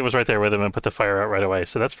Nadia was right there with him and put the fire out right away,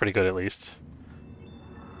 so that's pretty good at least.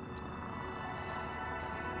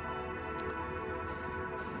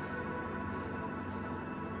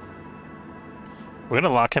 We're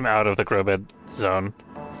gonna lock him out of the grow bed zone.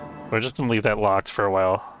 We're just gonna leave that locked for a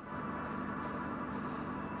while.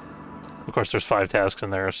 Of course, there's 5 tasks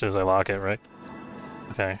in there as soon as I lock it, right?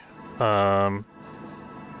 Okay.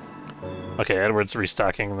 Okay, Edward's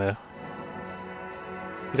restocking the...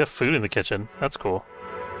 We got food in the kitchen. That's cool.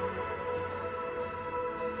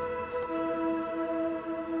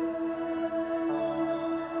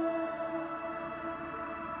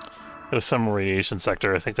 There's some radiation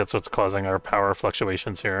sector. I think that's what's causing our power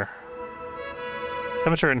fluctuations here.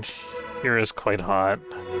 Temperature in here is quite hot.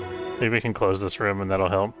 Maybe we can close this room and that'll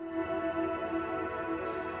help.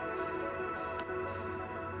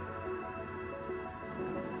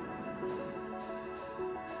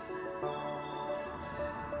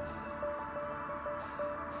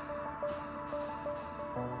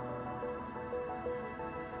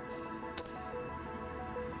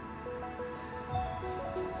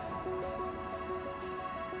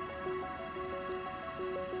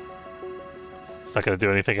 He's not gonna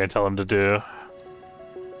do anything I tell him to do.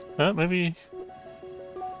 Maybe...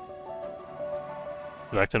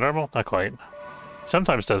 Back to normal? Not quite.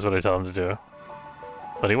 Sometimes does what I tell him to do.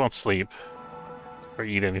 But he won't sleep. Or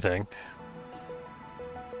eat anything.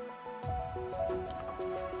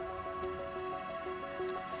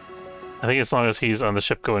 I think as long as he's on the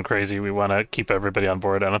ship going crazy, we want to keep everybody on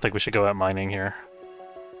board. I don't think we should go out mining here.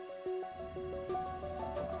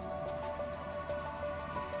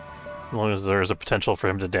 As long as there is a potential for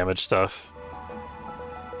him to damage stuff.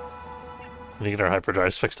 We need to get our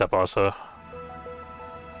hyperdrives fixed up also.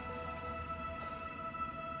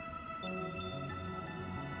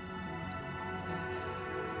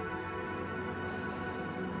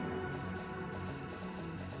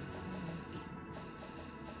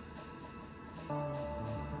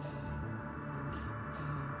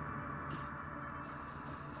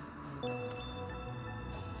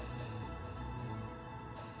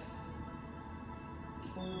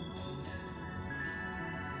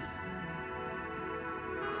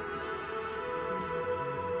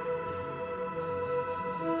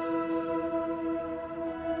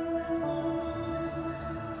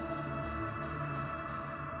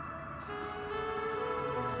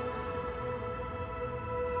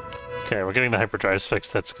 Okay, we're getting the hyperdrives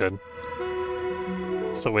fixed, that's good.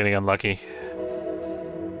 Still waiting on Lucky.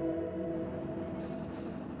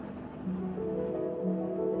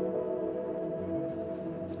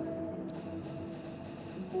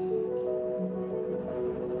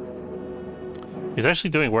 He's actually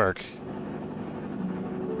doing work.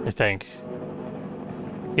 I think.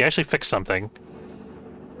 He actually fixed something.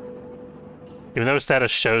 Even though his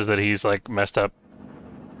status shows that he's, like, messed up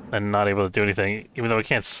and not able to do anything, even though he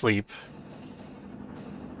can't sleep,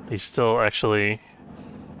 he's still actually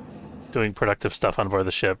doing productive stuff on board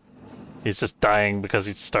the ship. He's just dying because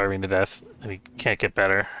he's starving to death and he can't get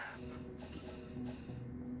better.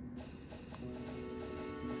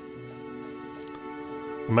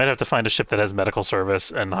 We might have to find a ship that has medical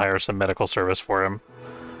service and hire some medical service for him.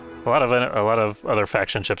 A lot of other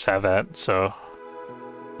faction ships have that, so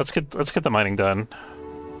let's get the mining done.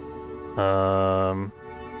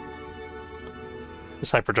 This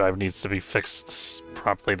hyperdrive needs to be fixed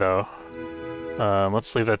properly, though.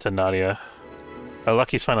 Let's leave that to Nadia. Oh,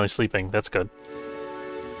 Lucky's finally sleeping. That's good.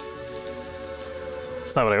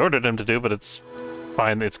 It's not what I ordered him to do, but it's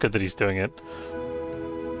fine. It's good that he's doing it.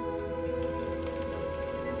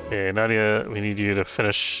 Okay, Nadia, we need you to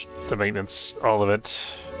finish the maintenance, all of it.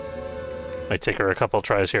 Might take her a couple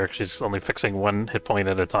tries here, because she's only fixing 1 hit point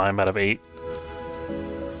at a time out of 8.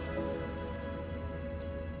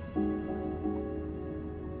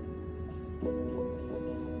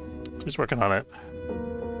 She's working on it.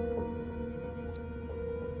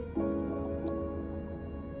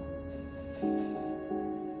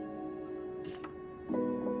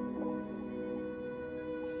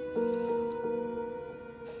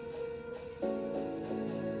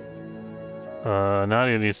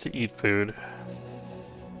 Nadia needs to eat food.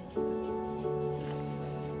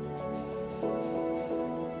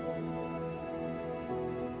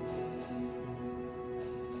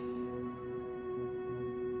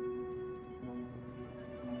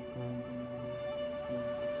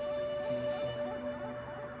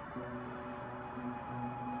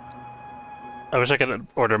 I wish I could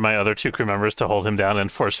order my other 2 crew members to hold him down and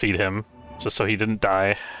force feed him, just so he didn't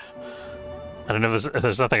die. I don't know if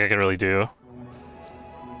there's nothing I can really do.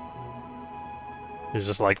 He's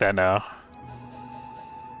just like that now.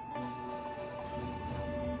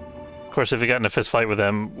 Of course, if he got in a fist fight with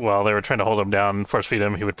them while they were trying to hold him down and force feed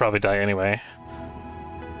him, he would probably die anyway.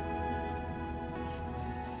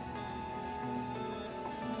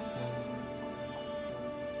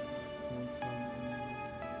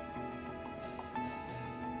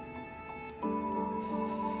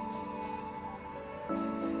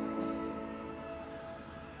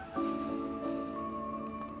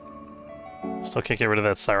 Still can't get rid of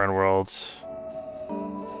that Siren World.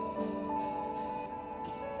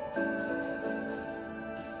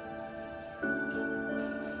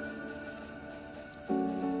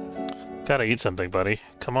 Gotta eat something, buddy.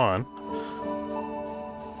 Come on.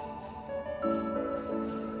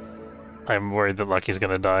 I'm worried that Lucky's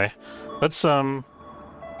gonna die. Let's, we're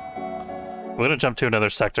gonna jump to another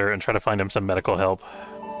sector and try to find him some medical help.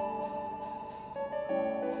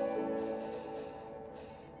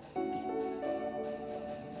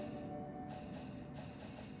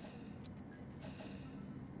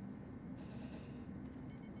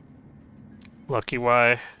 Lucky,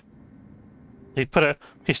 why? He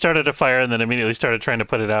started a fire and then immediately started trying to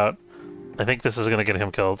put it out. I think this is gonna get him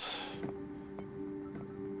killed.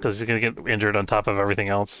 Because he's gonna get injured on top of everything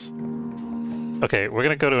else. Okay, we're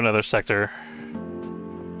gonna go to another sector.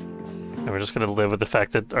 And we're just gonna live with the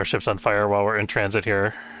fact that our ship's on fire while we're in transit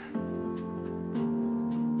here.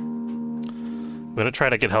 I'm gonna try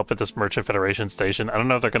to get help at this Merchant Federation station. I don't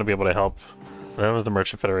know if they're gonna be able to help. I don't know if the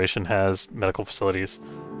Merchant Federation has medical facilities.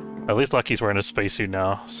 At least Lucky's wearing a spacesuit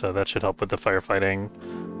now, so that should help with the firefighting.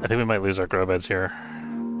 I think we might lose our grow beds here.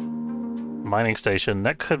 Mining station,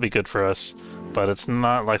 that could be good for us, but it's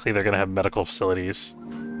not likely they're gonna have medical facilities.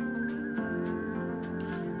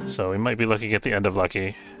 So we might be looking at the end of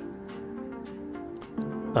Lucky.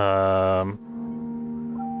 We're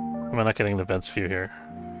not getting the vents view here.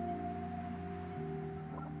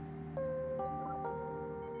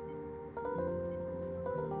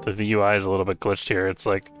 The UI is a little bit glitched here. It's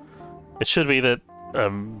like, it should be that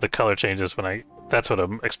the color changes when I... That's what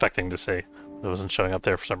I'm expecting to see. It wasn't showing up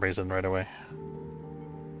there for some reason right away.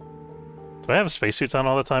 Do I have spacesuits on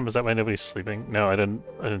all the time? Is that why nobody's sleeping? No, I didn't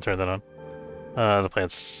turn that on. The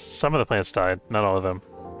plants... Some of the plants died, not all of them.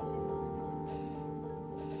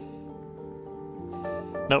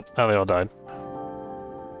 Nope, now they all died.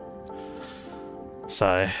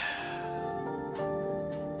 Sigh.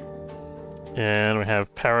 And we have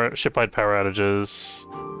ship-wide power outages.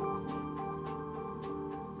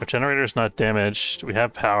 Our generator's not damaged. We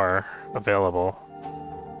have power available.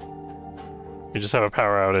 We just have a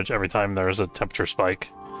power outage every time there's a temperature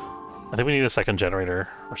spike. I think we need a second generator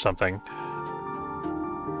or something.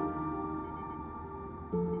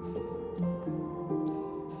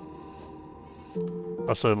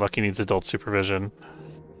 Also, Lucky needs adult supervision.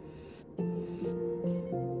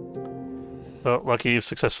 Well, Lucky, you've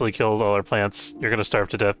successfully killed all our plants. You're gonna starve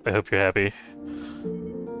to death. I hope you're happy.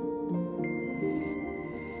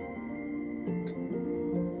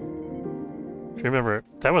 Remember,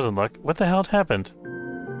 that wasn't luck. What the hell happened?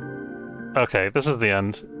 Okay, this is the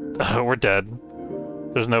end. We're dead.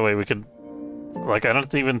 There's no way we could... Like, I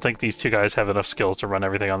don't even think these two guys have enough skills to run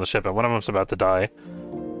everything on the ship, and one of them's about to die.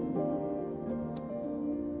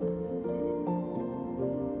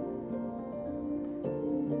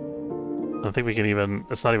 I don't think we can even...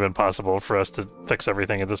 It's not even possible for us to fix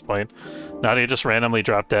everything at this point. Nadia just randomly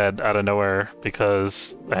dropped dead out of nowhere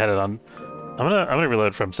because I had it on... I'm gonna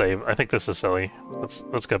reload from save. I think this is silly.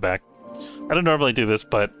 Let's go back. I don't normally do this,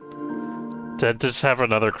 but to just have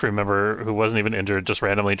another crew member who wasn't even injured just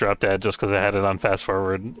randomly drop dead just because I had it on fast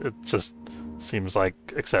forward, it just seems like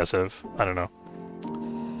excessive. I don't know.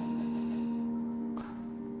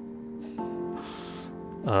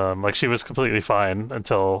 Like she was completely fine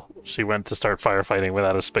until she went to start firefighting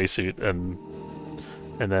without a spacesuit and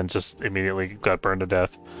then just immediately got burned to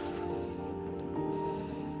death.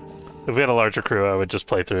 If we had a larger crew, I would just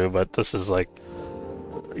play through, but this is like,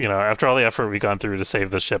 you know, after all the effort we've gone through to save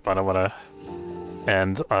the ship, I don't want to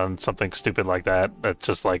end on something stupid like that. That's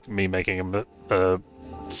just like me making a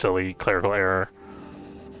silly clerical error.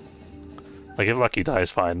 Like, if Lucky dies,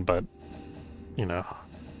 fine, but, you know,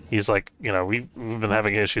 he's like, you know, we've been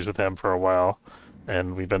having issues with him for a while,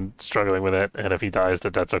 and we've been struggling with it, and if he dies,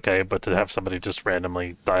 that's okay, but to have somebody just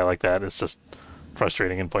randomly die like that is just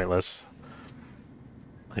frustrating and pointless,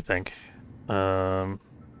 I think.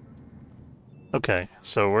 Okay,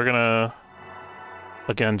 so we're gonna,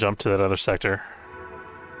 again, jump to that other sector.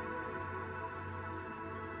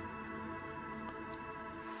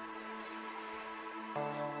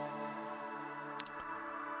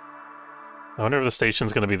 I wonder if the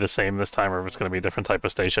station's gonna be the same this time, or if it's gonna be a different type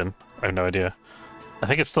of station. I have no idea. I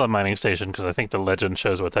think it's still a mining station, because I think the legend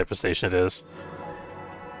shows what type of station it is.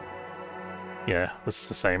 Yeah, this is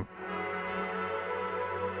the same.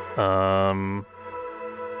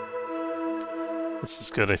 This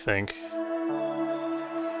is good, I think.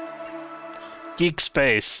 Geek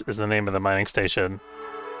Space is the name of the mining station.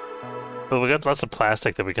 Well, we got lots of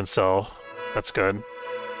plastic that we can sell. That's good.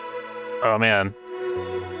 Oh man.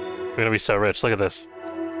 We're gonna be so rich. Look at this.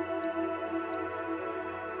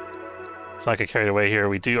 Let's not get carried away here.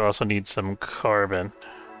 We do also need some carbon.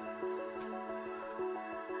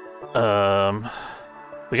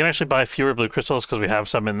 We can actually buy fewer blue crystals because we have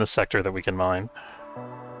some in this sector that we can mine.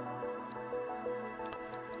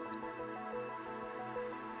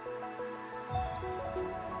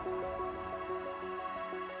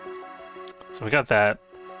 So we got that.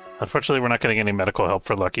 Unfortunately, we're not getting any medical help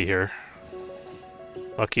for Lucky here.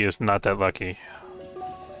 Lucky is not that lucky.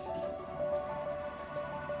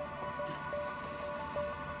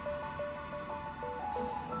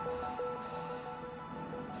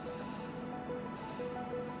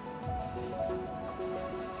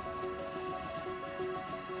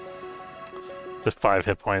 It's 5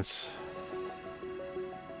 hit points.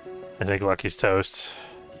 I think Lucky's toast.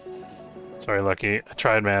 Sorry, Lucky. I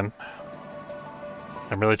tried, man.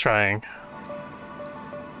 I'm really trying.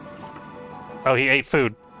 Oh, he ate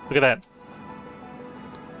food. Look at that.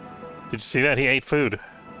 Did you see that? He ate food.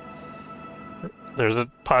 There's a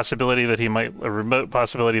possibility that he might, a remote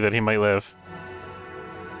possibility that he might live.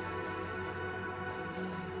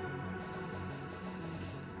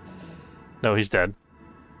 No, he's dead.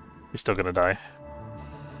 He's still gonna die.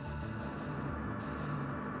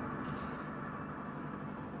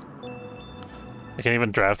 I can't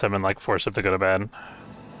even draft him and, like, force him to go to bed.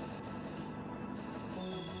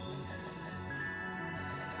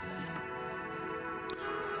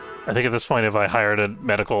 I think at this point, if I hired a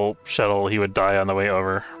medical shuttle, he would die on the way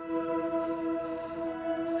over.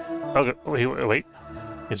 Oh, wait.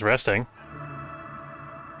 He's resting.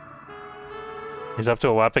 He's up to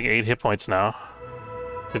a whopping 8 hit points now.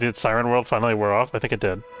 Did Siren World finally wear off? I think it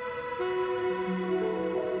did.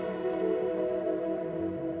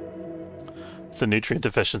 It's a nutrient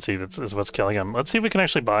deficiency is what's killing him. Let's see if we can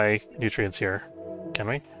actually buy nutrients here. Can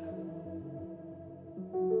we?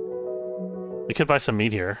 We could buy some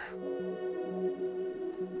meat here.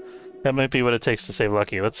 That might be what it takes to save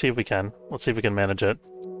Lucky. Let's see if we can. Let's see if we can manage it.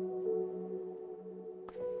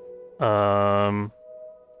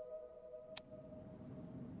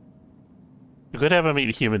 We could have him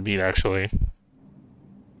eat human meat, actually.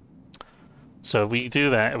 So if we do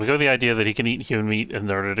that, we go with the idea that he can eat human meat in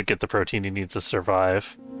order to get the protein he needs to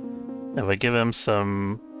survive. And we give him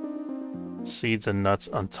some seeds and nuts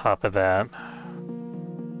on top of that.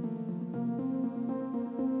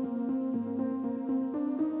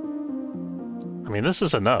 I mean, this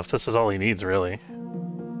is enough. This is all he needs, really.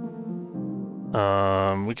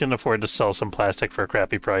 We can afford to sell some plastic for a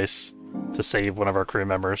crappy price to save one of our crew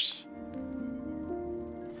members.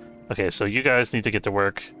 Okay, so you guys need to get to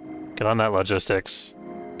work. Get on that logistics.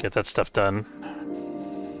 Get that stuff done.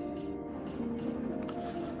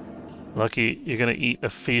 Lucky, you're gonna eat a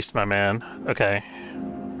feast, my man. Okay.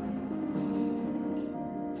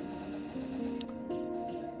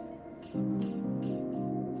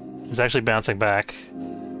 He's actually bouncing back.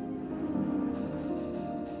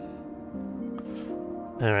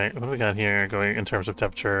 Alright, what do we got here going in terms of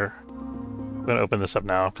temperature? I'm gonna open this up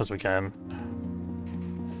now, because we can.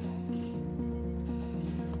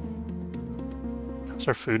 How's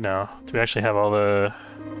our food now? Do we actually have all the...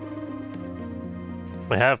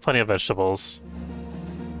 We have plenty of vegetables.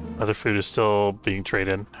 Other food is still being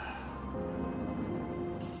traded.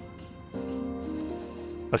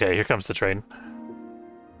 Okay, here comes the trade.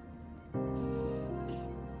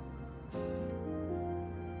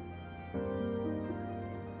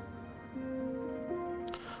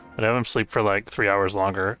 I'd have him sleep for like 3 hours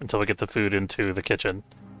longer until we get the food into the kitchen,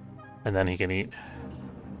 and then he can eat.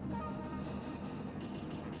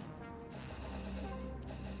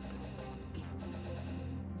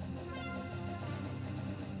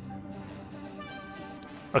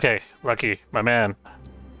 Okay, Lucky, my man.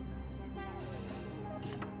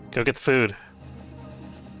 Go get the food.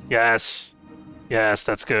 Yes. Yes,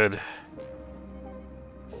 that's good.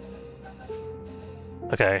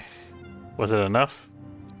 Okay. Was it enough?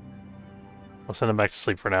 I'll send him back to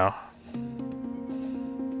sleep for now.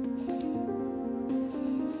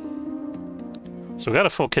 So we got a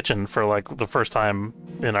full kitchen for like the first time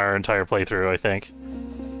in our entire playthrough, I think.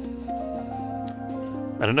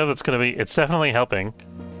 I don't know if it's gonna be... It's definitely helping.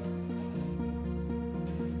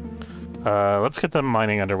 Let's get the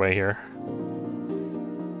mining underway here.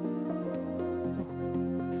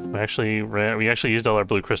 We actually used all our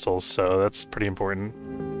blue crystals, so that's pretty important.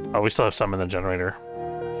 Oh, we still have some in the generator.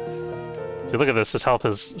 See, look at this. His health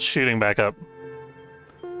is shooting back up.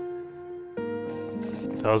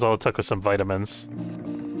 That was all it took with some vitamins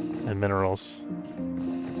and minerals.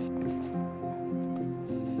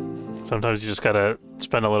 Sometimes you just gotta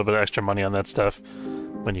spend a little bit of extra money on that stuff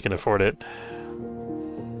when you can afford it.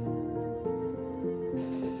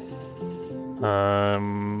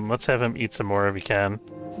 Let's have him eat some more if he can.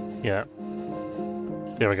 Yeah.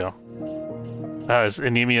 There we go. His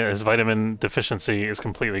anemia, his vitamin deficiency is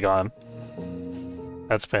completely gone.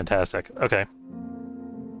 That's fantastic. Okay.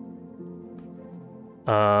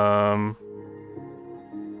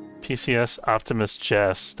 PCS Optimus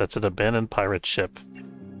Jess. That's an abandoned pirate ship.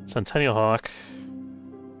 Centennial Hawk.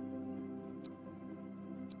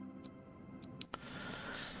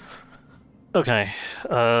 Okay.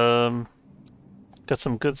 Got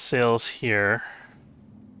some good sales here.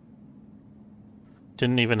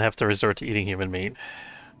 Didn't even have to resort to eating human meat,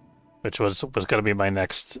 which was going to be my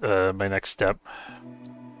next step.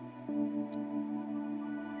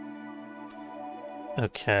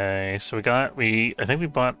 Okay, so I think we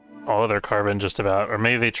bought all of their carbon just about, or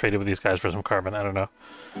maybe they traded with these guys for some carbon. I don't know.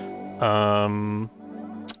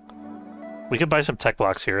 We could buy some tech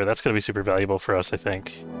blocks here. That's going to be super valuable for us, I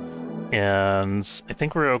think. And I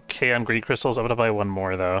think we're okay on green crystals. I'm going to buy one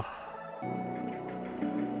more, though.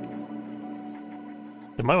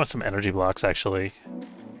 We might want some energy blocks, actually.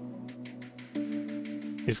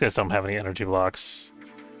 These guys don't have any energy blocks.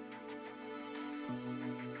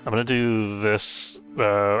 I'm going to do this.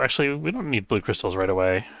 Actually, we don't need blue crystals right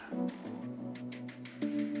away.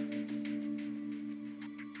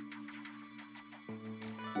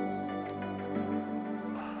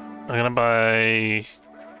 I'm going to buy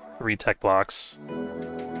 3 tech blocks.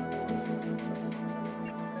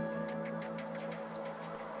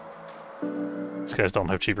 These guys don't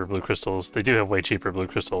have cheaper blue crystals. They do have way cheaper blue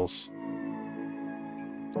crystals.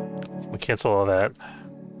 So we cancel all that.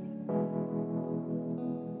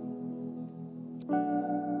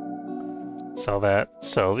 Sell that.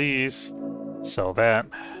 Sell these. Sell that.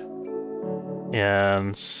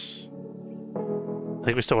 And I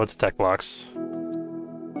think we still want the tech blocks.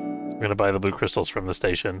 We're going to buy the blue crystals from the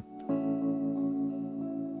station.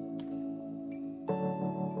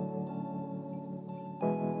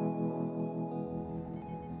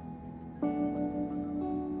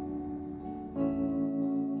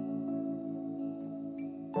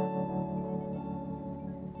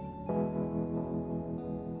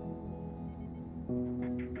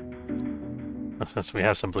 Since we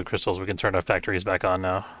have some blue crystals, we can turn our factories back on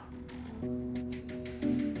now.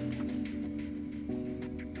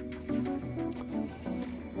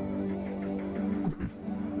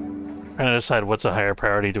 Trying to decide what's a higher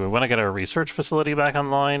priority. Do we want to get our research facility back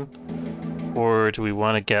online? Or do we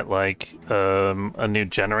want to get, like, a new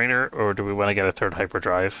generator? Or do we want to get a 3rd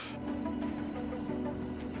hyperdrive?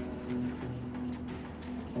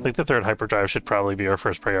 I think the 3rd hyperdrive should probably be our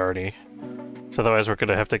first priority. So otherwise we're going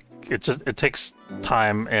to have to... It takes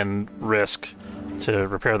time and risk to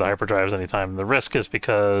repair the hyperdrives anytime. The risk is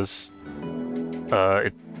because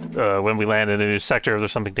when we land in a new sector, if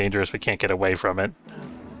there's something dangerous, we can't get away from it.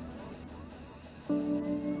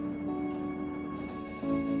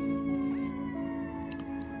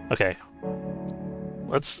 Okay.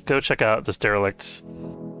 Let's go check out this derelict.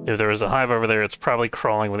 If there was a hive over there, it's probably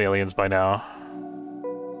crawling with aliens by now.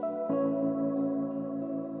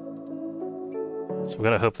 So we're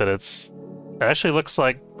gonna hope that it's... It actually looks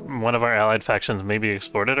like one of our allied factions maybe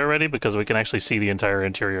explored it already, because we can actually see the entire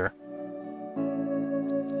interior.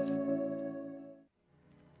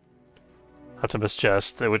 Optimus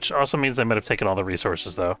Jest, which also means they might have taken all the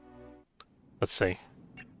resources, though. Let's see.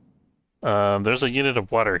 There's a unit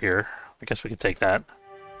of water here. I guess we could take that.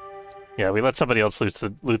 Yeah, we let somebody else loot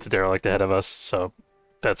the derelict ahead of us, so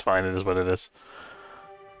that's fine. It is what it is.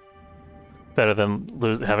 Better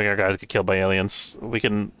than having our guys get killed by aliens. We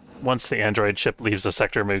can, once the android ship leaves the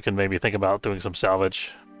sector, we can maybe think about doing some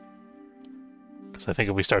salvage. Because I think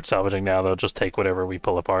if we start salvaging now, they'll just take whatever we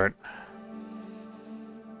pull apart.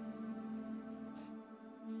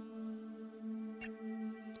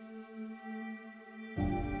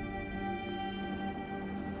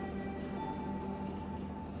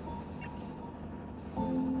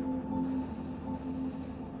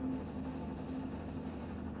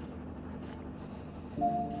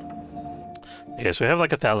 Okay, so we have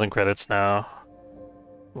like 1,000 credits now.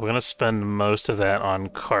 We're gonna spend most of that on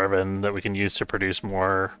carbon that we can use to produce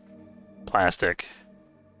more plastic.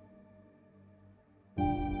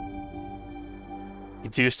 We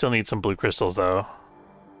do still need some blue crystals, though.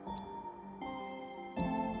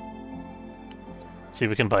 See if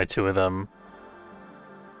we can buy 2 of them.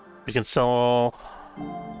 We can sell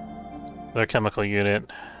their chemical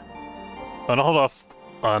unit. I'm gonna hold off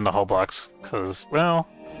on the hull blocks, because, well...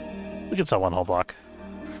 We can sell 1 whole block.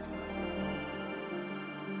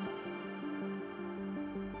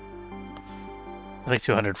 I think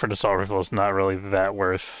 200 for the assault rifle is not really that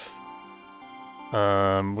worth.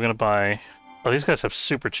 We're gonna buy... Oh, these guys have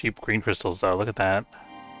super cheap green crystals, though. Look at that.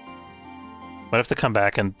 Might have to come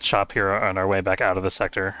back and shop here on our way back out of the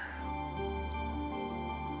sector.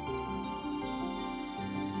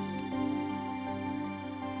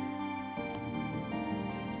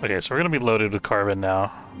 Okay, so we're gonna be loaded with carbon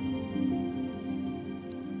now.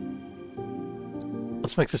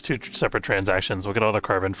 Let's make this 2 separate transactions. We'll get all the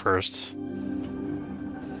carbon first.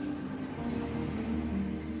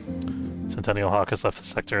 Centennial Hawk has left the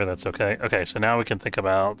sector, that's okay. Okay, so now we can think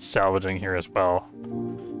about salvaging here as well.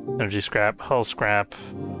 Energy scrap, hull scrap.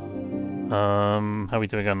 How are we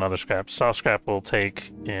doing on other scrap? Soft scrap we'll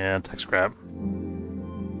take, and tech scrap.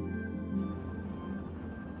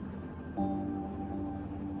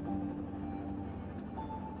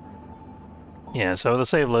 Yeah, so the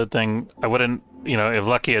save load thing, I wouldn't, you know, if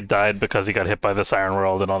Lucky had died because he got hit by this Iron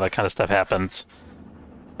World and all that kind of stuff happens,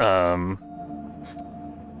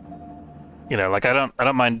 you know, like I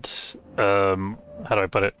don't mind. How do I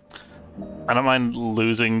put it? I don't mind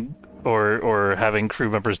losing or having crew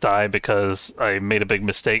members die because I made a big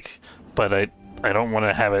mistake, but I don't want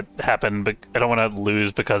to have it happen. But I don't want to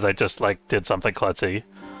lose because I just like did something klutzy.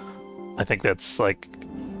 I think that's like,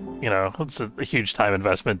 you know, it's a huge time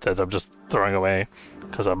investment that I'm just throwing away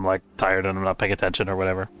because I'm like tired and I'm not paying attention or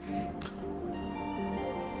whatever.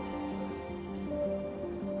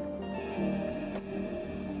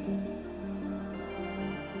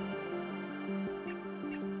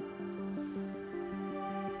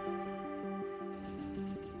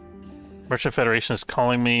 Merchant Federation is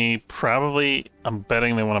calling me. Probably, I'm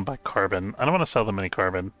betting they want to buy carbon. I don't want to sell them any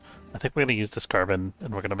carbon. I think we're going to use this carbon,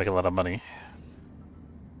 and we're going to make a lot of money.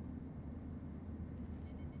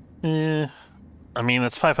 I mean,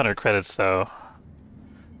 it's 500 credits, though.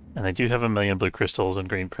 And they do have 1,000,000 blue crystals and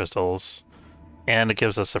green crystals. And it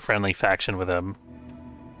gives us a friendly faction with them.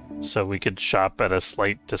 So we could shop at a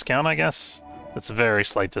slight discount, I guess? It's a very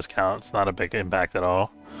slight discount. It's not a big impact at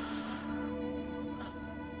all.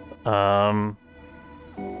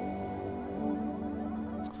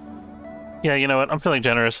 Yeah, you know what? I'm feeling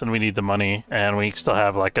generous and we need the money, and we still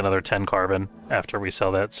have like another 10 carbon after we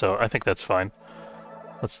sell that, so I think that's fine.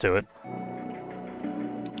 Let's do it.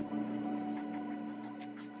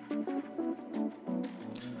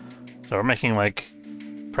 So we're making like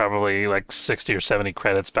probably like 60 or 70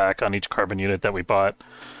 credits back on each carbon unit that we bought,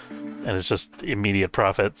 and it's just immediate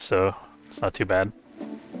profit, so it's not too bad.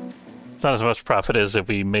 It's not as much profit as if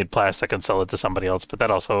we made plastic and sell it to somebody else, but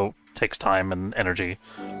that also takes time and energy.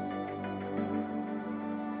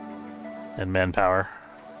 And manpower.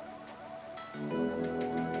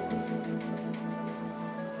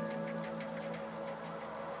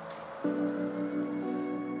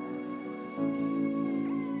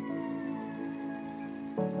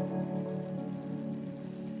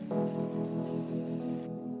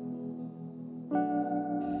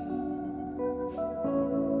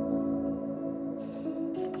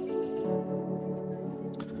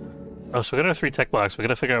 Oh, so we got our 3 tech blocks. We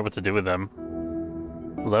gotta figure out what to do with them.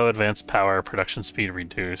 Low advanced power, production speed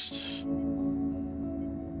reduced.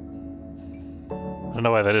 I don't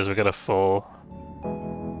know why that is. We got a full...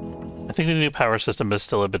 I think the new power system is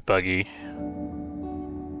still a bit buggy.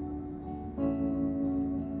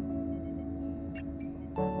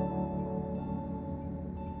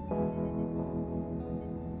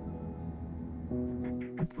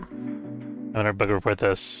 I'm gonna bug report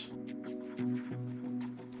this.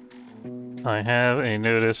 I have a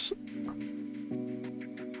notice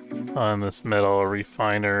on this metal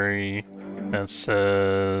refinery that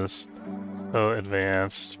says low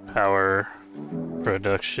advanced power,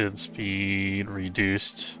 production speed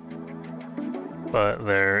reduced, but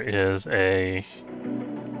there is a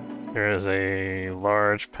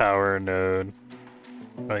large power node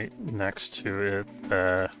right next to it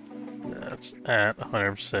that's at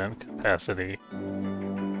 100% capacity.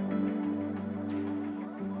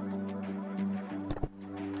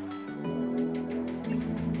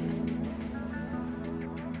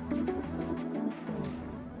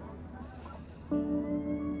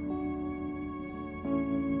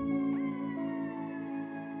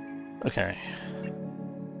 Okay.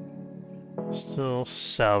 Still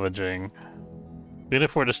salvaging. We can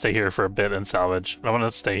afford to stay here for a bit and salvage. I don't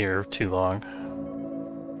want to stay here too long.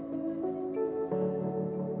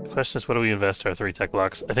 The question is, what do we invest our 3 tech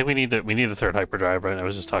blocks? I think we need the 3rd hyperdrive, right? I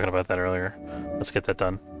was just talking about that earlier. Let's get that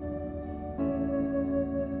done.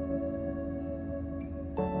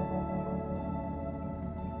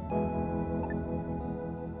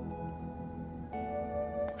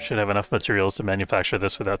 Should have enough materials to manufacture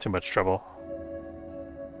this without too much trouble.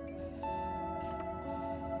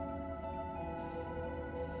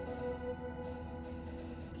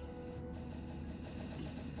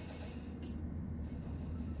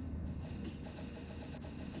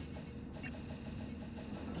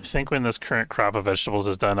 I think when this current crop of vegetables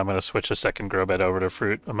is done, I'm going to switch a second grow bed over to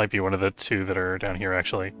fruit. It might be one of the 2 that are down here,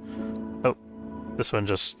 actually. Oh, this one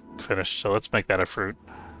just finished, so let's make that a fruit.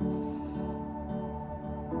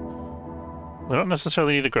 We don't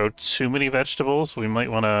necessarily need to grow too many vegetables. We might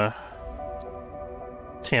want to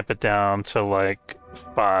tamp it down to like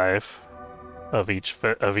 5 of each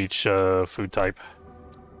food type.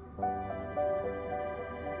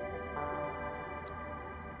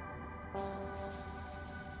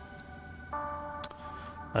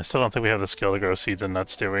 I still don't think we have the skill to grow seeds and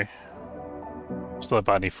nuts, do we? Still at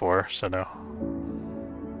botany 4, so no.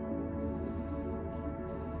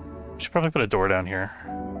 We should probably put a door down here.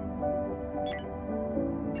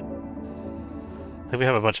 I think we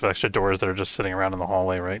have a bunch of extra doors that are just sitting around in the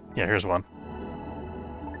hallway, right? Yeah, here's one.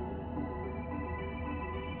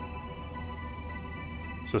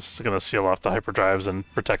 So this is going to seal off the hyperdrives and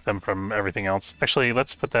protect them from everything else. Actually,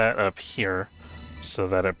 let's put that up here so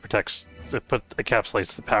that it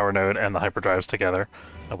encapsulates the power node and the hyperdrives together,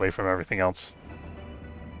 away from everything else.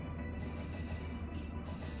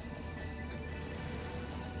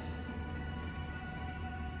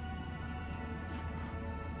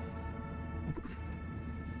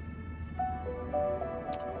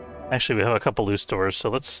 Actually, we have a couple loose doors, so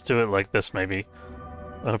let's do it like this maybe.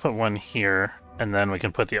 I'm going to put one here, and then we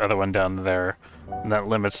can put the other one down there. And that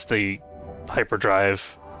limits the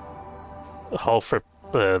hyperdrive hull for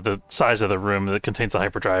the size of the room that contains the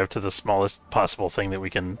hyperdrive to the smallest possible thing that we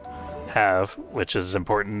can have, which is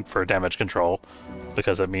important for damage control,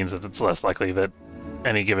 because it means that it's less likely that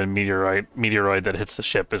any given meteoroid that hits the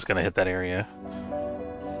ship is going to hit that area.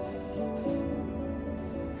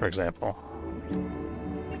 For example.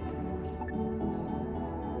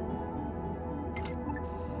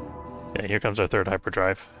 Yeah, here comes our third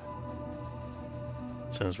hyperdrive.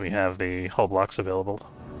 As soon as we have the hull blocks available.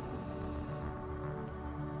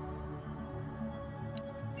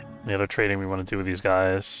 Any other trading we want to do with these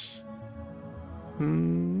guys?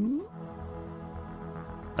 Not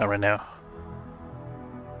right now.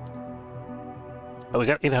 Oh, we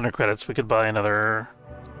got 800 credits. We could buy another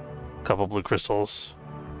couple blue crystals.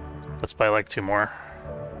 Let's buy like 2 more.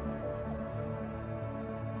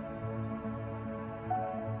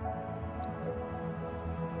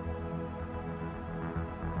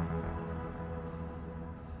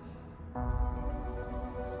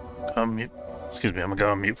 Mute. Excuse me, I'm gonna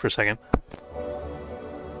go on mute for a second.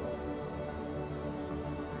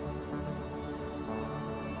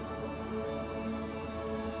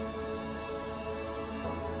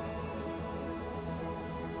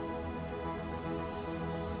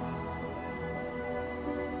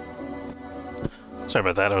 Sorry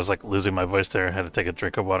about that, I was like losing my voice there. I had to take a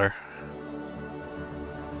drink of water.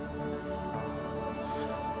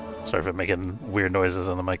 Sorry for making weird noises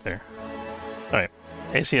on the mic there. Alright.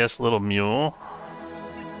 ACS Little Mule.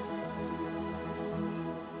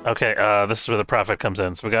 Okay, this is where the profit comes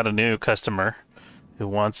in. So we got a new customer who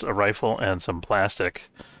wants a rifle and some plastic.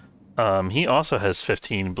 He also has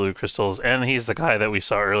 15 blue crystals, and he's the guy that we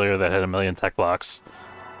saw earlier that had 1,000,000 tech blocks.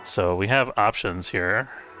 So we have options here.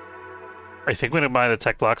 I think we're gonna buy the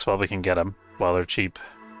tech blocks while we can get them, while they're cheap.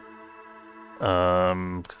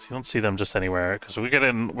 Because you don't see them just anywhere. Because we're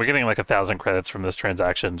getting like 1,000 credits from this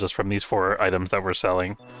transaction, just from these 4 items that we're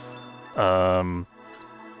selling. We're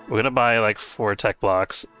gonna buy like 4 tech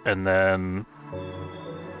blocks and then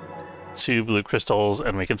 2 blue crystals,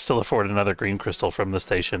 and we can still afford another green crystal from the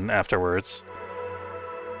station afterwards.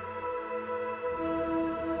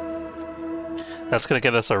 That's gonna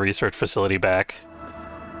get us our research facility back,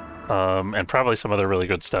 and probably some other really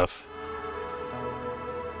good stuff.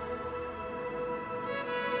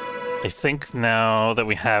 I think now that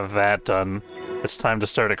we have that done, it's time to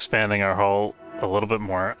start expanding our hull a little bit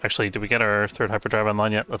more. Actually, did we get our third hyperdrive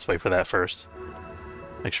online yet? Let's wait for that first.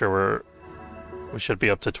 Make sure we should be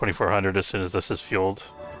up to 2,400 as soon as this is fueled.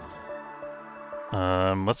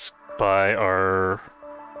 Let's buy our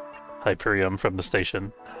Hyperium from the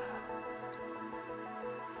station.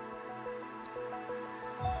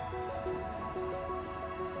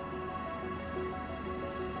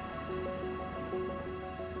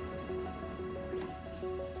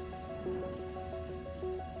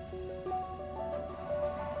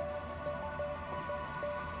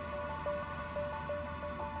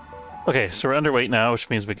 Okay, so we're underweight now, which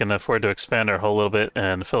means we can afford to expand our hull a little bit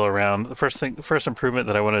and fill around. The first improvement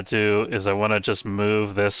that I want to do is I want to just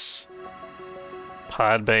move this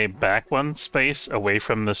pod bay back 1 space away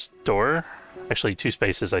from this door. Actually, 2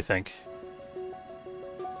 spaces, I think.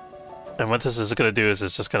 And what this is going to do is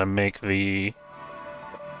it's just going to make the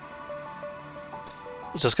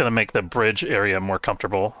bridge area more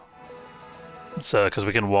comfortable. So, because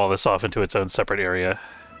we can wall this off into its own separate area.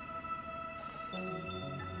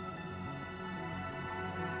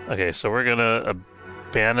 Okay, so we're gonna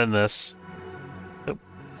abandon this. Oh,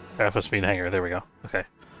 Alpha speed hangar, there we go. Okay.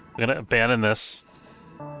 We're gonna abandon this,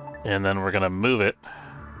 and then we're gonna move it.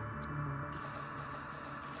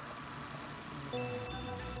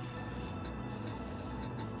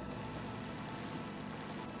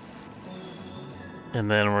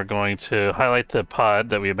 And then we're going to highlight the pod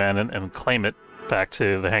that we abandoned and claim it back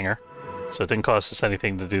to the hangar. So it didn't cost us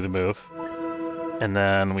anything to do the move. And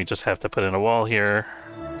then we just have to put in a wall here.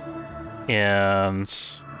 And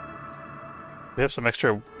we have some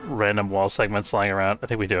extra random wall segments lying around. I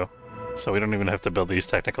think we do. So we don't even have to build these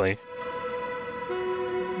technically.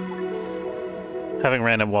 Having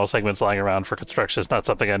random wall segments lying around for construction is not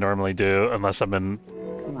something I normally do unless I'm in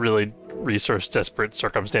really resource-desperate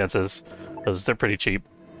circumstances, because they're pretty cheap.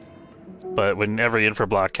 But when every infra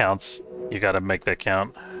block counts, you gotta make that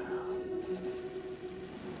count.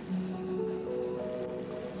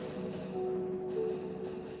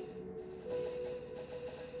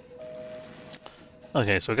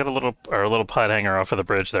 Okay, so we got our little pod hanger off of the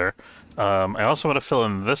bridge there. I also want to fill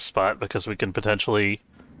in this spot because we can potentially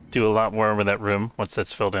do a lot more with that room once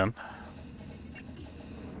that's filled in.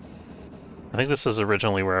 I think this is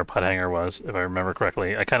originally where our pod hanger was, if I remember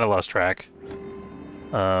correctly. I kind of lost track.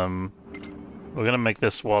 We're gonna make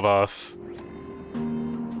this walled off.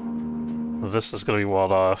 This is gonna be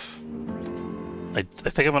walled off. I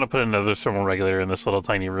think I'm gonna put another thermal regulator in this little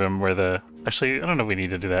tiny room where the... Actually, I don't know if we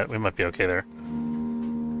need to do that. We might be okay there.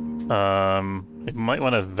 We might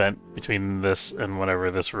want to vent between this and whatever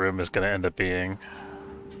this room is going to end up being.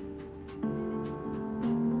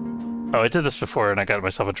 Oh, I did this before and I got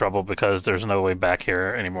myself in trouble because there's no way back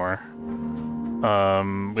here anymore.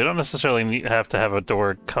 We don't necessarily have to have a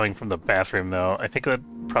door coming from the bathroom, though. I think that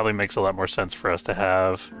probably makes a lot more sense for us to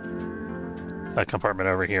have a compartment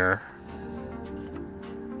over here.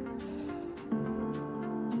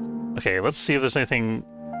 Okay, let's see if there's anything...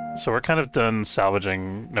 So we're kind of done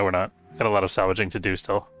salvaging. No, we're not. Got a lot of salvaging to do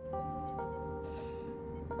still.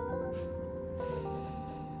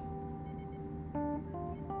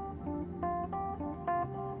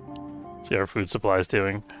 See how our food supply is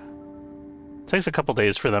doing. Takes a couple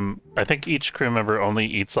days for them. I think each crew member only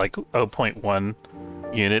eats like 0.1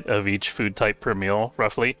 unit of each food type per meal,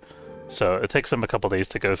 roughly. So it takes them a couple days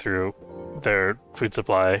to go through their food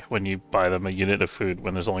supply when you buy them a unit of food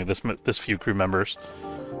when there's only this few crew members.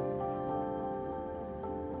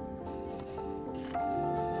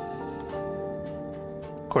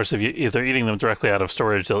 Of course, if they're eating them directly out of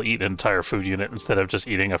storage, they'll eat an entire food unit instead of just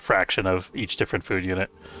eating a fraction of each different food unit.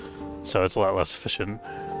 So it's a lot less efficient.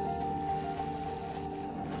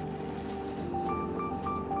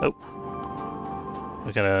 Oh.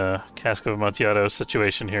 We got a cask of Amontillado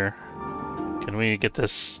situation here. Can we get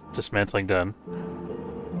this dismantling done?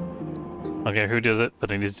 Okay, who does it? But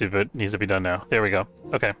it needs to be done now. There we go.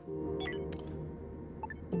 Okay.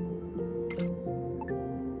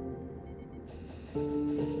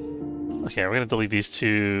 Okay, we're gonna delete these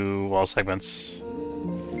two wall segments.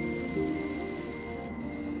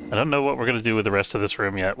 I don't know what we're gonna do with the rest of this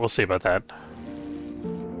room yet. We'll see about that.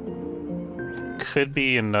 Could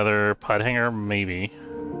be another pod hanger, maybe.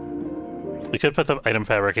 We could put the item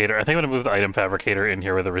fabricator. I think I'm gonna move the item fabricator in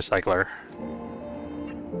here with the recycler.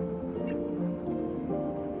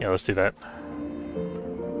 Yeah, let's do that.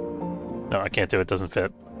 No, I can't do it. Doesn't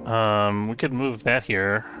fit. We could move that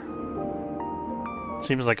here.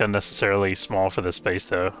 Seems like unnecessarily small for this space,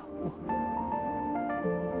 though.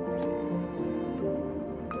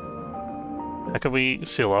 How can we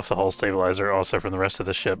seal off the hull stabilizer also from the rest of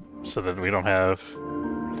the ship so that we don't have...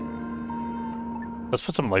 Let's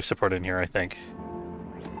put some life support in here, I think.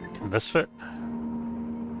 Can this fit?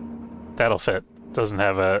 That'll fit. Doesn't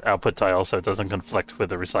have an output tile, so it doesn't conflict with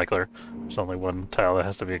the recycler. There's only one tile that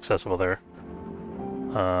has to be accessible there.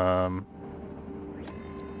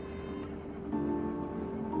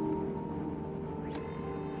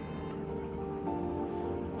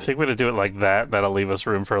 I think we're going to do it like that. That'll leave us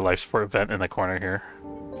room for a life support vent in the corner here.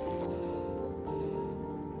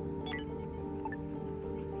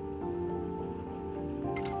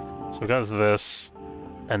 So we got this,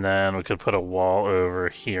 and then we could put a wall over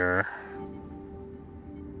here.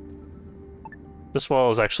 This wall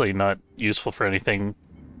is actually not useful for anything,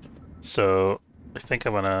 so I think I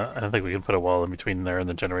don't think we can put a wall in between there and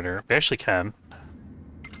the generator. We actually can.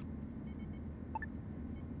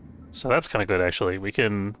 So that's kind of good, actually. We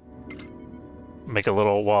can make a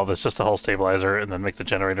little wall that's just a hull stabilizer and then make the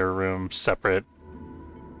generator room separate.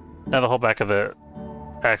 Now the whole back of the...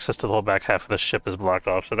 access to the whole back half of the ship is blocked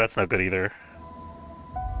off, so that's no good either.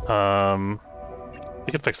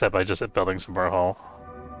 We can fix that by just building some more hull.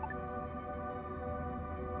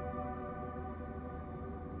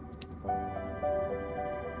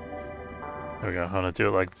 There we go. I'm gonna do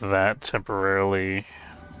it like that temporarily.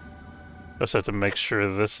 Just have to make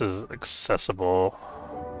sure this is accessible.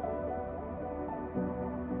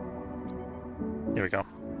 Here we go.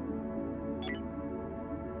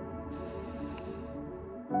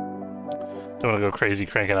 Don't want to go crazy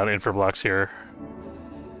cranking out infra blocks here.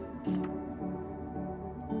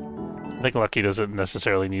 I think Lucky doesn't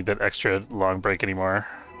necessarily need that extra long break anymore.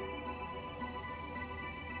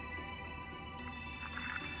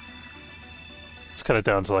 Let's cut it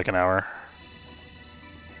down to like an hour.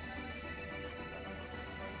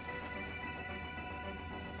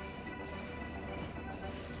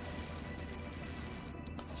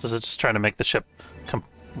 this is just trying to make the ship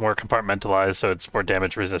more compartmentalized so it's more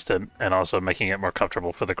damage resistant, and also making it more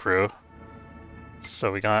comfortable for the crew.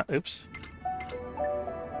 So we got... oops.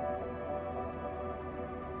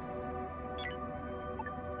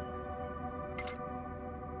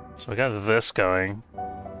 So we got this going.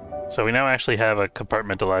 So we now actually have a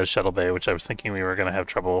compartmentalized shuttle bay, which I was thinking we were going to have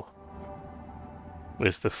trouble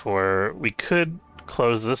with before. We could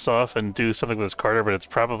close this off and do something with this Carter, but it's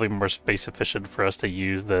probably more space efficient for us to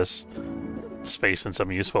use this space in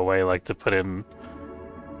some useful way, like to put in,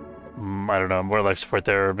 I don't know, more life support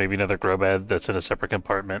there, or maybe another grow bed that's in a separate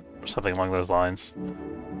compartment, or something along those lines.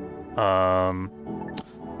 We're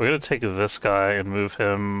going to take this guy and move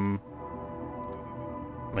him,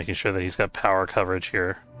 making sure that he's got power coverage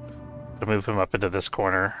here. To move him up into this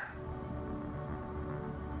corner.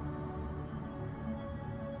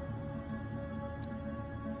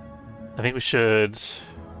 I think we should...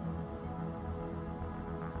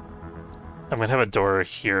 I'm going to have a door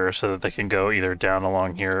here so that they can go either down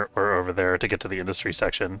along here or over there to get to the industry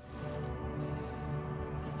section.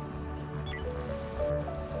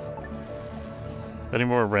 Any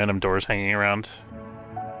more random doors hanging around?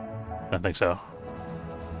 I don't think so.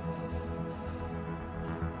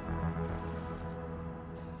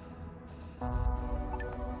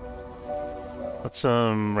 Let's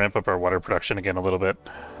ramp up our water production again a little bit.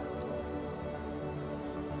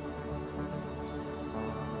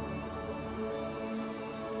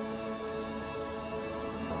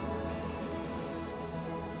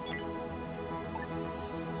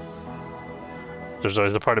 There's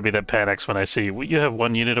always a part of me that panics when I see you have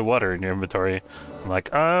 1 unit of water in your inventory. I'm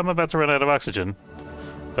like, I'm about to run out of oxygen.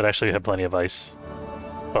 But actually we have plenty of ice.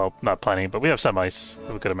 Well, not plenty, but we have some ice.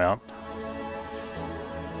 A good amount.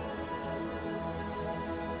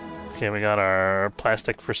 Okay, we got our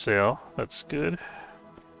plastic for sale. That's good.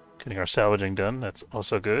 Getting our salvaging done. That's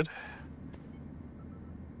also good.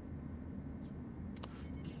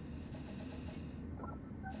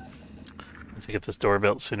 Need to get this door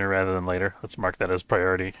built sooner rather than later. Let's mark that as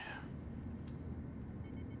priority.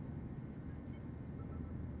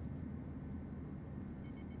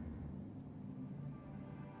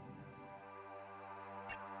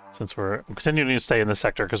 Since we're continuing to stay in this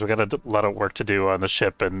sector because we got a lot of work to do on the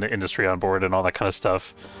ship and the industry on board and all that kind of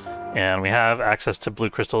stuff. And we have access to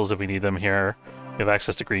blue crystals if we need them here. We have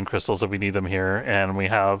access to green crystals if we need them here. And we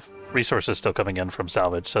have resources still coming in from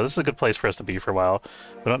salvage. So this is a good place for us to be for a while.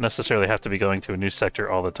 We don't necessarily have to be going to a new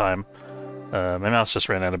sector all the time. My mouse just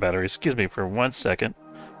ran out of batteries. Excuse me for 1 second.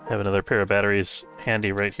 I have another pair of batteries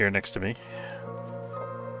handy right here next to me.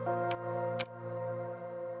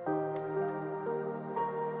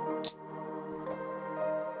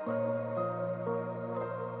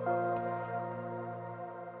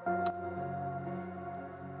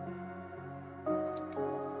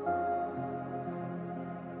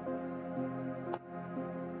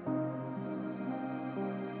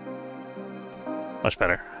 Much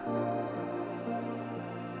better.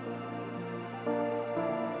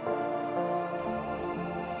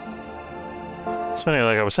 So anyway,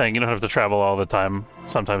 like I was saying, you don't have to travel all the time.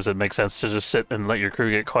 Sometimes it makes sense to just sit and let your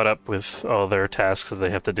crew get caught up with all their tasks that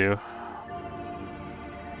they have to do.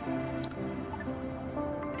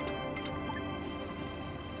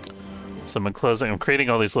 So I'm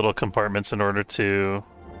creating all these little compartments in order to...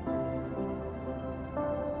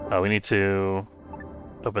 we need to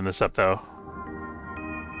open this up though.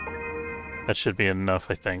 That should be enough,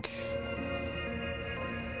 I think.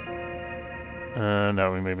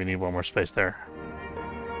 No, we maybe need one more space there.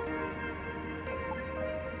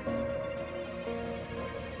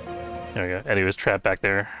 There we go. Eddie was trapped back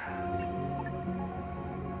there.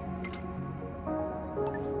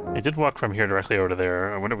 He did walk from here directly over to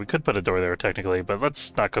there. I wonder, we could put a door there technically, but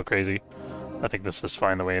let's not go crazy. I think this is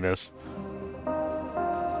fine the way it is.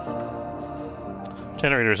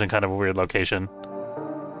 Generator's in kind of a weird location.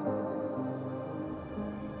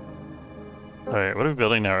 Alright, what are we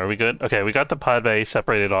building now? Are we good? Okay, we got the pod bay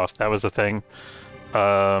separated off. That was the thing.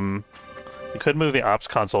 We could move the ops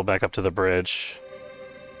console back up to the bridge.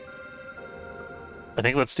 I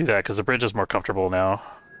think let's do that, because the bridge is more comfortable now.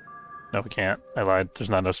 No, we can't. I lied. There's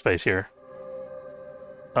not enough space here.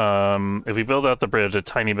 If we build out the bridge a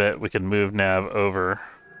tiny bit, we can move nav over.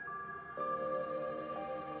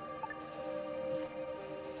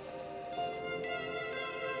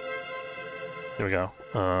 Here we go.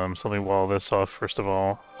 So let me wall this off first of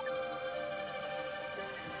all.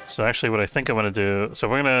 So actually what I think I'm going to do... So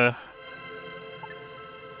we're going to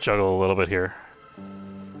juggle a little bit here.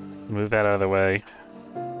 Move that out of the way.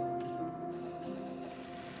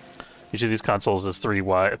 Each of these consoles is 3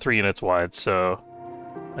 units wide, so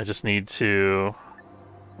I just need to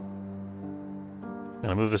I'm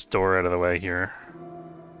gonna move this door out of the way here.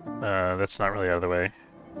 That's not really out of the way.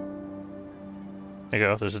 There you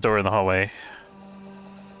go, there's a door in the hallway.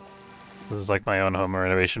 This is like my own home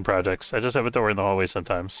renovation projects. I just have a door in the hallway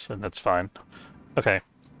sometimes, and that's fine. Okay.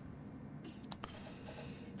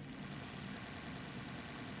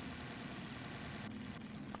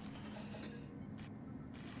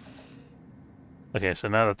 Okay, so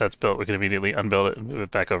now that that's built, we can immediately unbuild it and move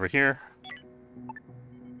it back over here.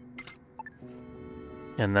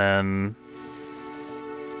 And then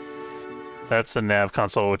that's the nav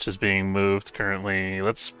console, which is being moved currently.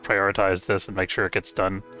 Let's prioritize this and make sure it gets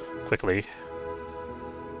done quickly.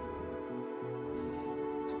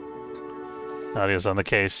 Nadia's on the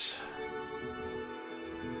case.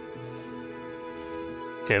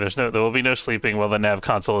 Okay, there will be no sleeping while the nav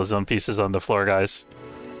console is in pieces on the floor, guys.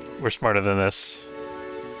 We're smarter than this.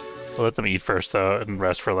 We'll let them eat first, though, and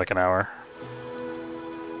rest for like an hour.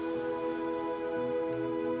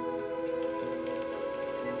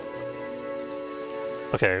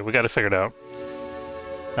 Okay, we got it figured out.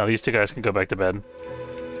 Now these two guys can go back to bed.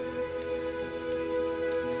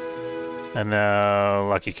 And now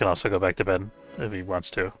Lucky can also go back to bed if he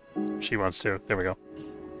wants to. She wants to. There we go.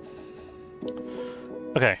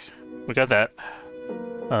 Okay, we got that.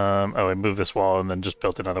 Oh, I moved this wall and then just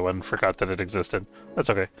built another one. Forgot that it existed. That's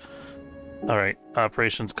okay. Alright,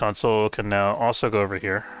 operations console can now also go over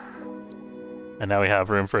here. And now we have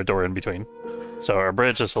room for a door in between. So our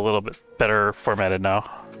bridge is a little bit better formatted now.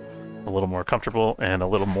 A little more comfortable and a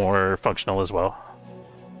little more functional as well.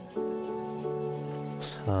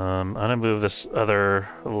 I'm gonna move this other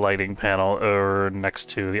lighting panel over next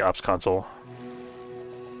to the ops console.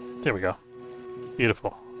 There we go.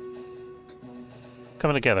 Beautiful.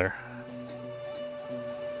 Coming together.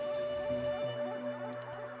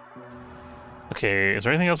 Okay, is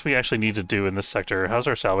there anything else we actually need to do in this sector? How's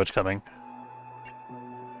our salvage coming?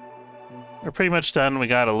 We're pretty much done. We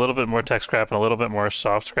got a little bit more tech scrap and a little bit more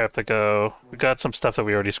soft scrap to go. We got some stuff that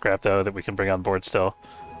we already scrapped though that we can bring on board still.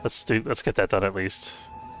 Let's get that done at least.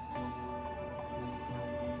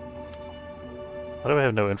 Why do I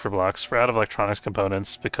have no infra blocks? We're out of electronics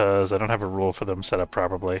components because I don't have a rule for them set up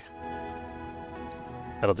properly.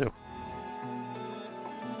 That'll do.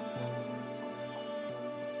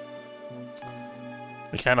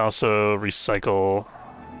 We can also recycle.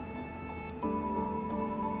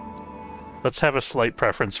 Let's have a slight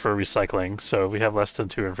preference for recycling. So if we have less than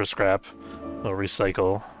 2 infra scrap, we'll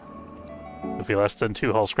recycle. If we have less than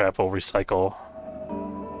 2 hull scrap, we'll recycle.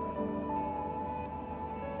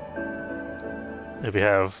 If we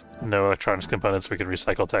have no electronics components, we can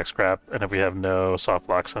recycle tech scrap. And if we have no soft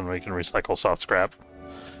blocks, then we can recycle soft scrap.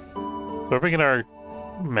 So we're bringing our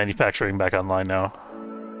manufacturing back online now.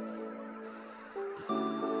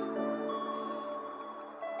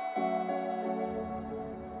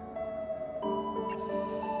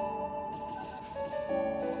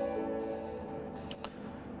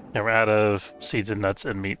 And we're out of seeds and nuts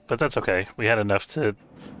and meat, but that's okay. We had enough to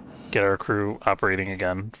get our crew operating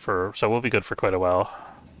again, so we'll be good for quite a while.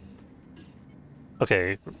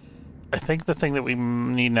 Okay, I think the thing that we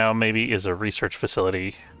need now maybe is a research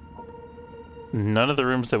facility. None of the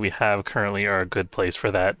rooms that we have currently are a good place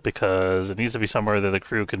for that because it needs to be somewhere that the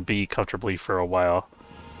crew can be comfortably for a while.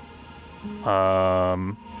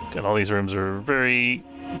 And all these rooms are very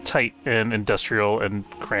tight and industrial and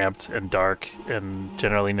cramped and dark and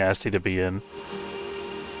generally nasty to be in.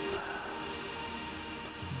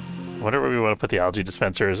 I wonder where we want to put the algae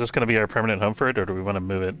dispenser. Is this going to be our permanent home for it, or do we want to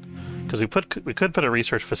move it? Because we could put a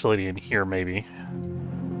research facility in here, maybe,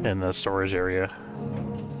 in the storage area.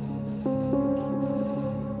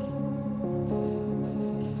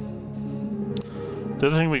 The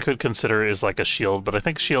other thing we could consider is like a shield, but I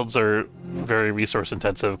think shields are very resource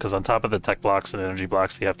intensive because on top of the tech blocks and energy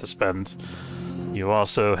blocks you have to spend, you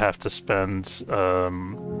also have to spend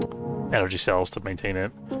energy cells to maintain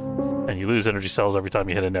it. And you lose energy cells every time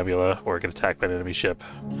you hit a nebula or get attacked by an enemy ship.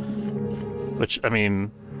 Which, I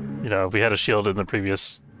mean, you know, if we had a shield in the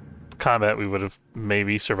previous combat, we would have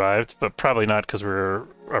maybe survived, but probably not because our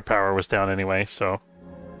power was down anyway, so.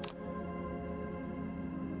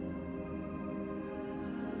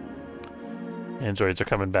 Androids are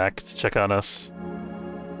coming back to check on us.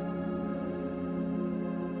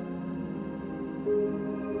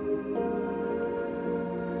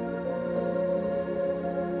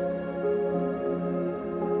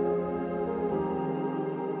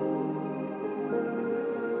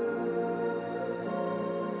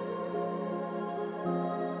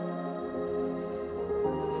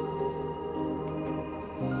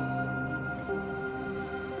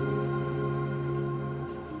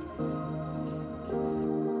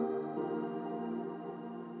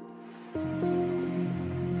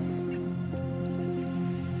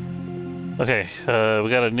 Okay, we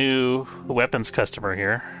got a new weapons customer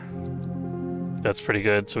here. That's pretty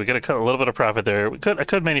good. So we get a little bit of profit there. I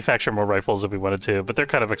could manufacture more rifles if we wanted to, but they're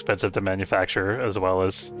kind of expensive to manufacture as well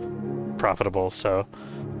as profitable. So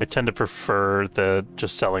I tend to prefer the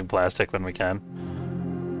just selling plastic when we can.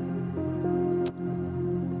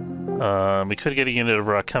 We could get a unit of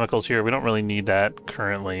raw chemicals here. We don't really need that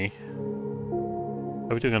currently.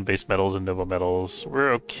 What are we doing on base metals and noble metals?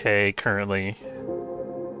 We're okay currently.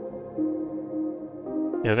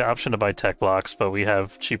 You have the option to buy tech blocks, but we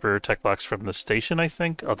have cheaper tech blocks from the station, I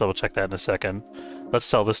think. I'll double check that in a second. Let's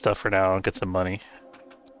sell this stuff for now and get some money.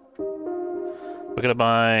 We're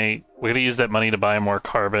gonna use that money to buy more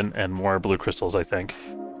carbon and more blue crystals, I think.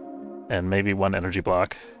 And maybe one energy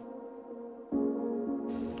block.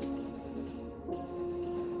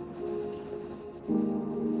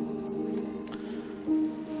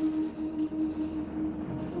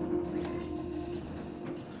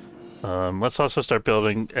 Let's also start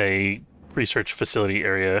building a research facility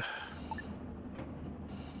area.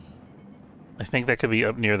 I think that could be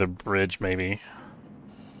up near the bridge, maybe.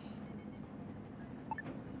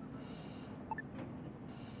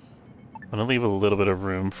 I'm gonna leave a little bit of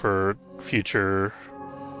room for future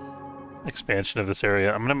expansion of this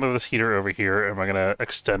area. I'm gonna move this heater over here, and we're gonna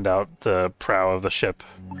extend out the prow of the ship.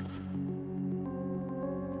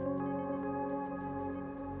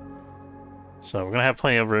 So we're gonna have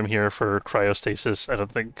plenty of room here for cryostasis. I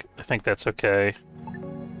think that's okay.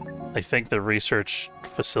 I think the research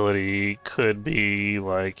facility could be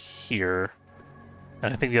like here.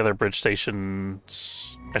 And I think the other bridge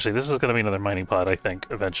stations... Actually, this is gonna be another mining pod, I think,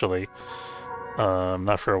 eventually.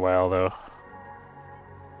 Not for a while, though.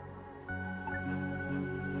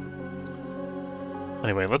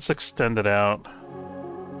 Anyway, let's extend it out.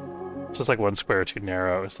 Just like one square too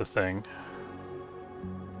narrow is the thing.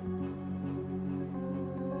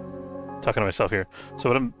 Talking to myself here. So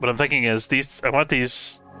what I'm thinking is I want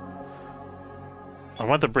the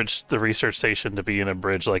research station to be in a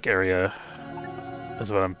bridge-like area,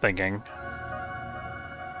 is what I'm thinking.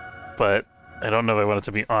 But I don't know if I want it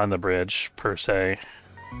to be on the bridge, per se.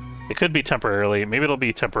 It could be temporarily. Maybe it'll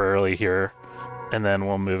be temporarily here, and then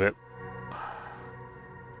we'll move it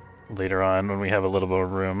later on when we have a little bit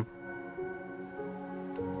of room.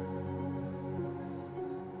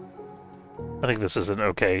 I think this is an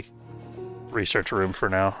okay research room for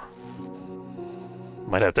now.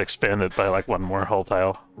 Might have to expand it by like one more hull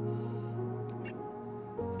tile.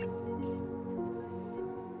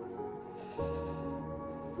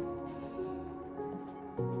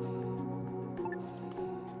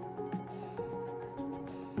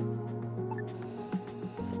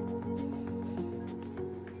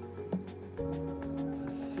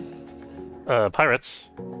 Pirates.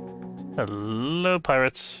 Hello,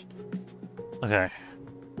 pirates. Okay.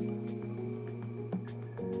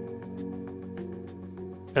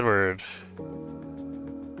 Edward.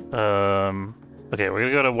 Okay, we're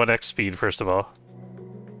gonna go to 1x speed first of all.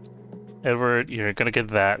 Edward, you're gonna get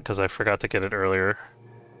that because I forgot to get it earlier.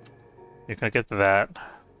 You're gonna get that.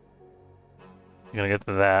 You're gonna get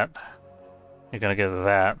that. You're gonna get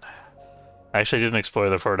that. I actually didn't explore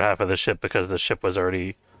the forward half of the ship because the ship was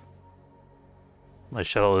already... My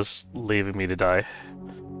shuttle is leaving me to die.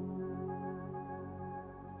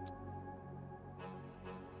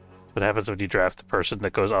 What happens when you draft the person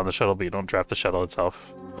that goes on the shuttle, but you don't draft the shuttle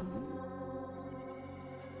itself?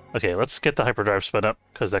 Okay, let's get the hyperdrive spun up,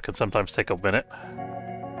 because that can sometimes take a minute.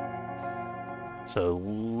 So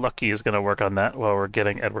Lucky is going to work on that while we're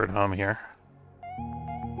getting Edward home here.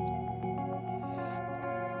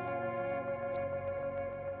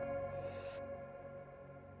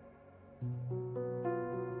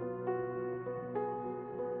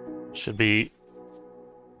 Should be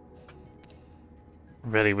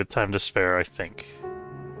ready with time to spare, I think.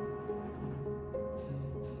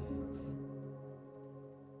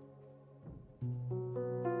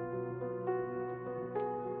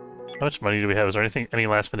 How much money do we have? Is there any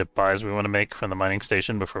last minute buys we want to make from the mining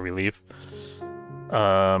station before we leave?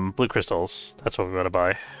 Blue crystals. That's what we want to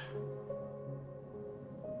buy.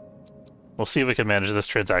 We'll see if we can manage this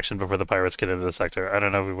transaction before the pirates get into the sector. I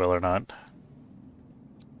don't know if we will or not.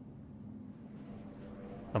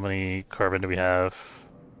 How many carbon do we have?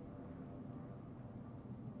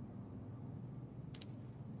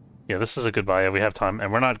 Yeah, this is a good buy. We have time,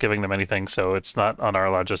 and we're not giving them anything, so it's not on our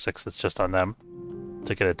logistics, it's just on them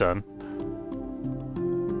to get it done.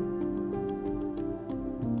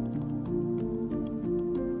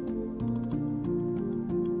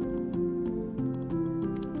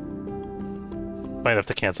 Might have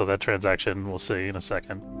to cancel that transaction, we'll see in a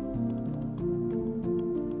second.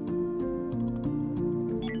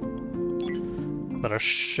 But our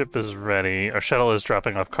ship is ready. Our shuttle is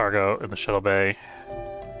dropping off cargo in the shuttle bay.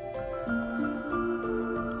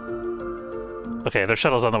 Okay, their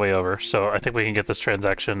shuttle's on the way over, so I think we can get this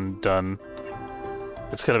transaction done.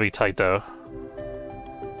 It's gonna be tight, though.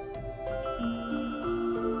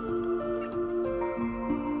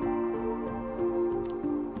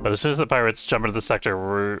 But as soon as the pirates jump into the sector,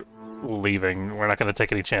 we're leaving. We're not gonna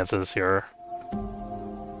take any chances here.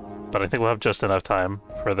 But I think we'll have just enough time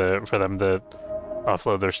for them to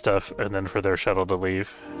offload their stuff, and then for their shuttle to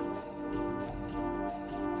leave.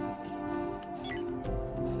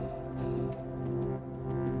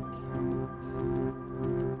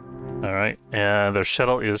 Alright, and their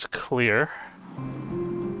shuttle is clear.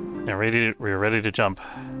 And we're ready to jump.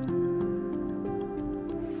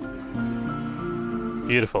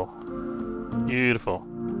 Beautiful. Beautiful.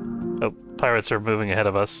 Oh, pirates are moving ahead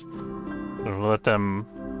of us. We'll let them...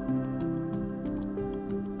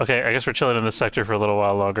 Okay, I guess we're chilling in this sector for a little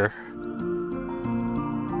while longer.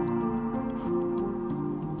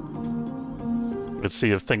 Let's see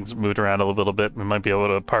if things moved around a little bit. We might be able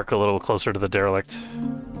to park a little closer to the derelict.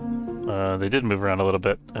 They did move around a little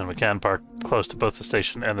bit, and we can park close to both the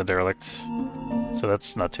station and the derelict. So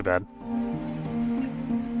that's not too bad.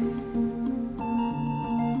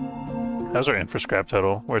 How's our infra scrap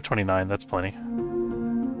total? We're at 29, that's plenty.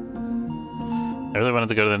 I really wanted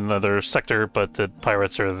to go to another sector, but the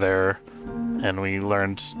pirates are there, and we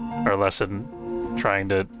learned our lesson trying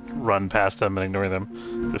to run past them and ignore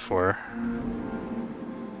them before.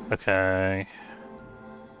 Okay.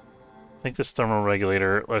 I think this thermal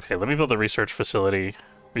regulator... Okay, let me build a research facility.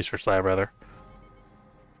 Research lab, rather.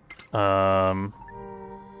 I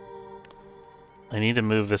need to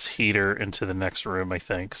move this heater into the next room, I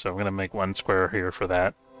think, so I'm going to make one square here for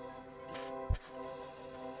that.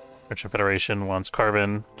 Merchant Federation wants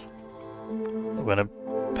carbon. We're gonna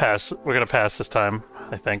pass this time,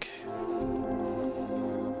 I think.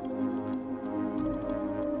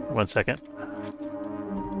 1 second.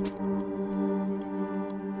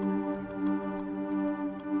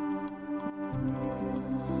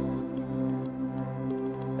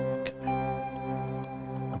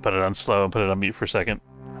 I'll put it on slow and put it on mute for a second.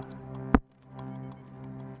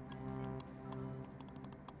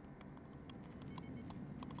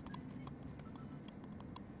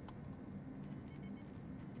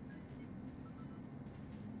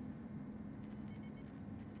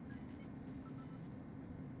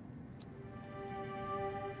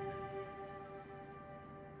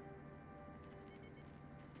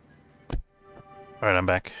 Alright, I'm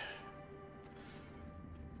back.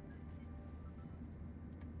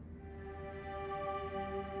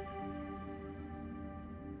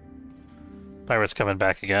 Pirates coming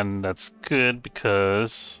back again. That's good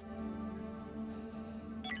because...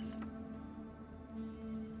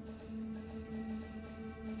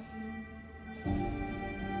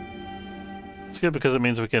 It's good because it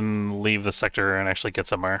means we can leave the sector and actually get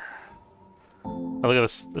somewhere. Oh, look at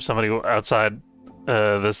this. There's somebody outside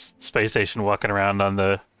this space station walking around on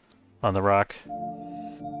the rock.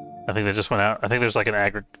 I think they just went out. I think there's like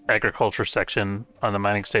an agriculture section on the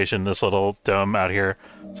mining station, this little dome out here.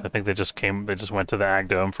 So I think they just went to the ag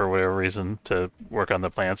dome for whatever reason to work on the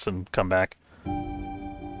plants and come back.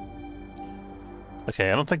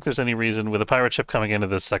 Okay, I don't think there's any reason, with a pirate ship coming into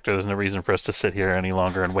this sector, there's no reason for us to sit here any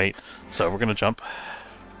longer and wait. So we're gonna jump.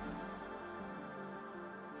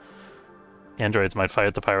 Androids might fight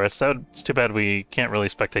at the pirates. It's too bad we can't really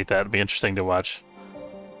spectate that. It'd be interesting to watch.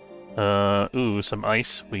 Ooh, some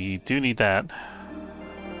ice. We do need that.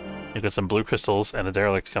 We've got some blue crystals and a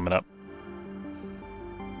derelict coming up.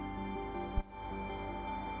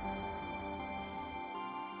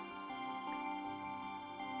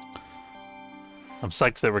 I'm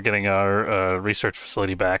psyched that we're getting our research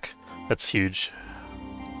facility back. That's huge.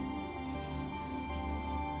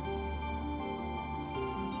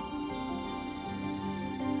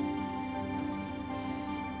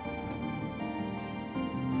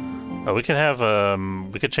 Oh, we could have,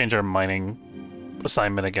 we could change our mining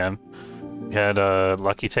assignment again. We had,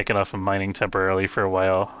 Lucky taken off of mining temporarily for a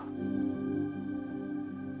while.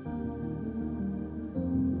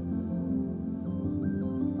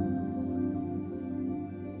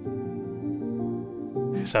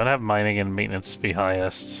 So I'd have mining and maintenance be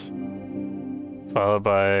highest, followed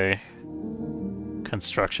by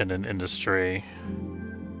construction and industry.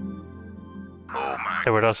 Oh my.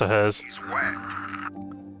 Edward also has... He's wet.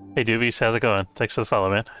 Hey Doobies, how's it going? Thanks for the follow,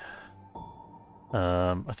 man.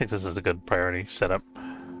 I think this is a good priority setup.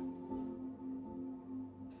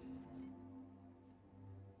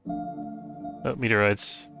 Oh,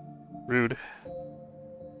 meteorites. Rude.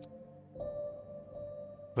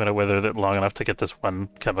 I'm gonna wither it long enough to get this one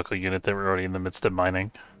chemical unit that we're already in the midst of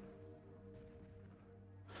mining.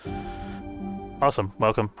 Awesome,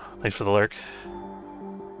 welcome. Thanks for the lurk.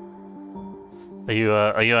 Are you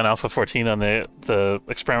on Alpha 14 on the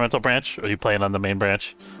experimental branch, or are you playing on the main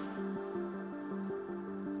branch?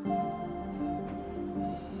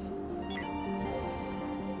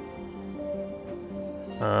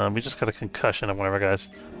 We just got a concussion of one of our guys.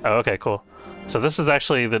 Oh, okay, cool. So this is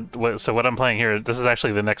actually so what I'm playing here, this is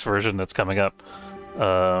actually the next version that's coming up.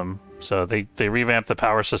 So they revamped the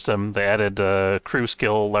power system, they added crew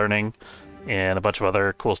skill learning, and a bunch of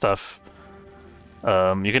other cool stuff.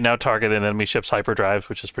 You can now target an enemy ship's hyperdrive,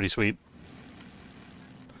 which is pretty sweet.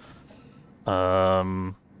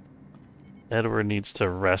 Edward needs to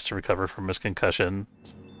rest to recover from his concussion.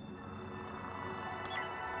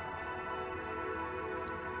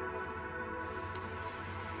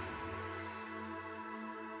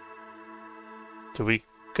 Do we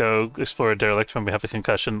go explore a derelict when we have a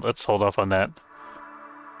concussion? Let's hold off on that.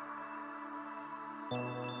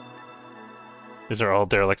 These are all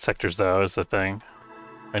derelict sectors, though, is the thing.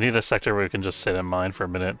 I need a sector where we can just sit and mine for a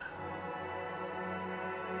minute.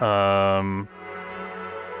 I'm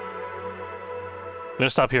gonna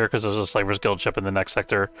stop here because there's a Slavers Guild ship in the next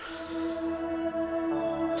sector.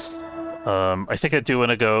 I think I do want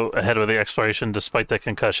to go ahead with the exploration despite the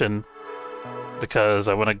concussion, because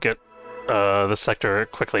I want to get the sector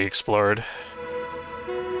quickly explored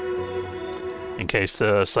in case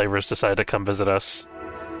the slavers decide to come visit us.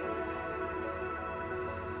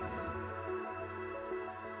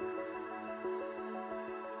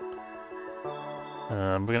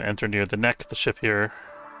 We're going to enter near the neck of the ship here.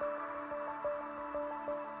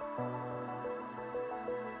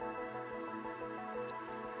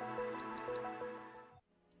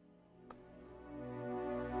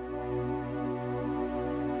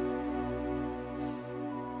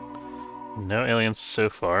 No aliens so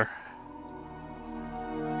far.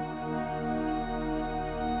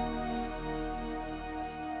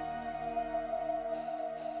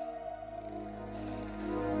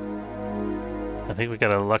 I think we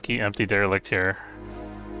got a lucky empty derelict here.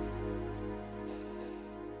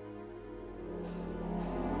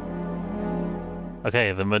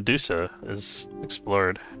 Okay, the Medusa is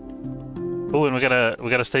explored. Oh, and we got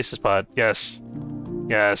a stasis pod. Yes.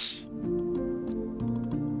 Yes.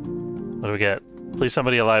 What do we get? Please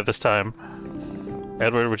somebody alive this time.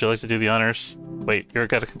 Edward, would you like to do the honors? Wait, you've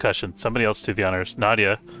got a concussion. Somebody else do the honors.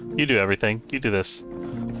 Nadia, you do everything. You do this.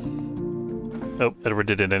 Oh, Edward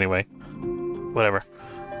did it anyway. Whatever.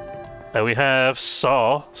 We have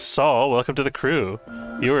Saul. Saul, welcome to the crew.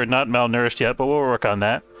 You are not malnourished yet, but we'll work on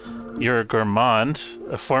that. You're a gourmand,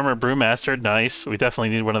 a former brewmaster. Nice. We definitely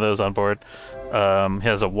need one of those on board. He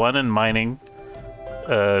has a 1 in mining,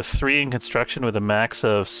 3 in construction with a max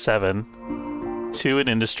of 7, 2 in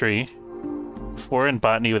industry, 4 in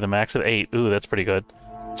botany with a max of 8. Ooh, that's pretty good.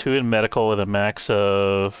 2 in medical with a max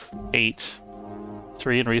of 8.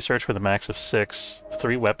 3 in research with a max of 6,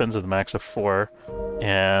 3 weapons with a max of 4,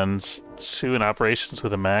 and 2 in operations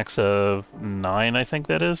with a max of 9, I think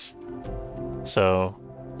that is. So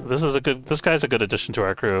this guy's a good addition to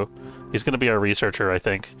our crew. He's going to be our researcher, I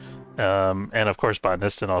think, and of course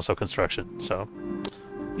botanist and also construction. So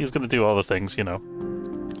he's going to do all the things, you know.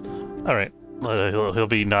 All right, he'll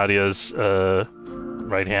be Nadia's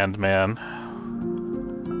right-hand man.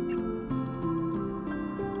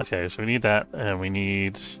 Okay, so we need that, and we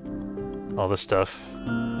need all this stuff.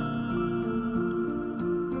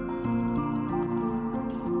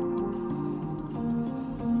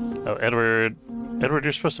 Oh, Edward,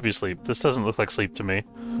 you're supposed to be asleep. This doesn't look like sleep to me.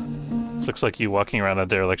 This looks like you walking around a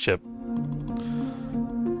derelict ship.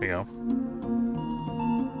 There you go.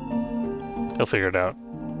 He'll figure it out.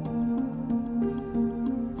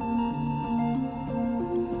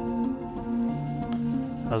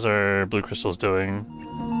 How's our blue crystals doing?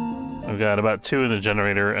 We've got about 2 in the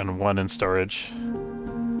generator and 1 in storage. So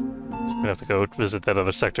we're gonna have to go visit that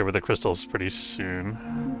other sector with the crystals pretty soon.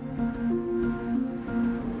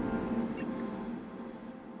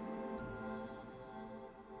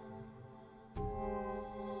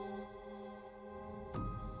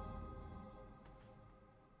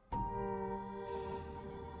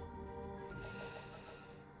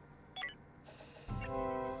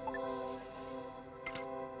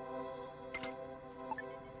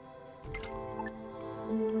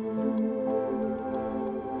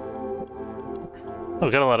 Oh,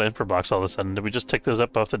 we got a lot of info blocks all of a sudden. Did we just take those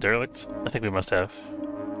up off the derelict? I think we must have.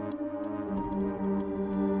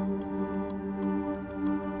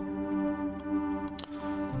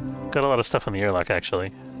 Got a lot of stuff in the airlock,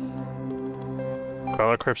 actually.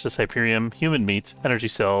 Crawler corpses, Hyperium, human meat, energy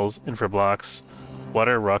cells, infra blocks,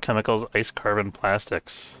 water, raw chemicals, ice, carbon,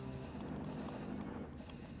 plastics.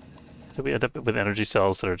 Did we end up with energy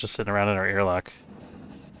cells that are just sitting around in our airlock?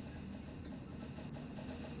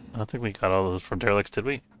 I don't think we got all those from derelicts, did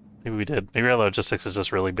we? Maybe we did. Maybe our logistics is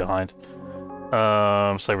just really behind.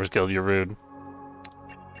 Slavers Guild, you're rude.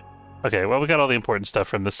 Okay, well, we got all the important stuff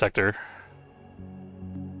from this sector.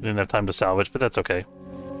 We didn't have time to salvage, but that's okay.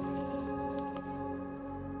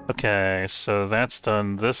 Okay, so that's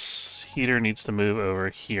done. This heater needs to move over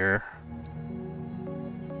here.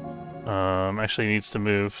 Actually needs to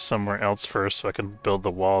move somewhere else first so I can build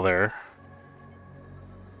the wall there.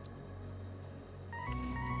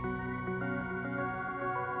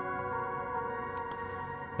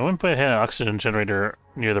 I went by an oxygen generator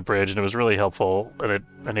near the bridge, and it was really helpful, and it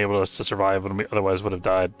enabled us to survive when we otherwise would have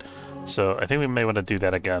died. So I think we may want to do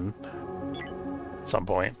that again at some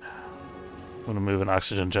point. I'm going to move an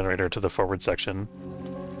oxygen generator to the forward section.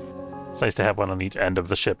 It's nice to have one on each end of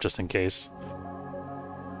the ship, just in case.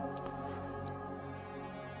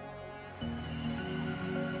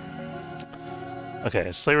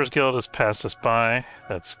 Okay, Slavers Guild has passed us by.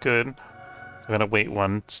 That's good. I'm going to wait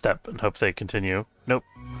one step and hope they continue. Nope.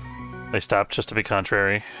 They stopped just to be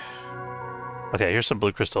contrary. Okay, here's some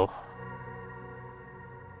blue crystal.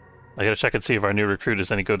 I gotta check and see if our new recruit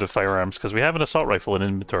is any good with firearms, because we have an assault rifle in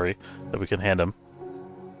inventory that we can hand him.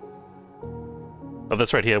 Oh,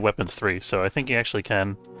 that's right, he had weapons 3, so I think he actually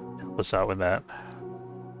can help us out with that.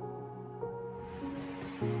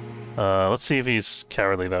 Let's see if he's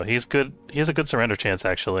cowardly, though. He's good. He has a good surrender chance,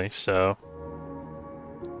 actually, so...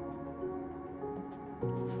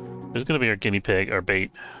 Who's gonna be our guinea pig, our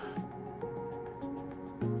bait?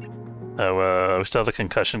 Oh, we still have the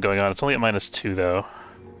concussion going on. It's only at -2, though.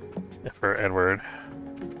 For Edward.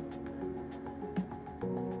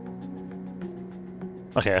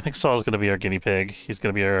 Okay, I think Saul's gonna be our guinea pig. He's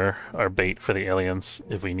gonna be our bait for the aliens,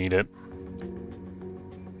 if we need it.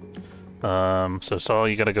 So Saul,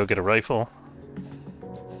 you gotta go get a rifle.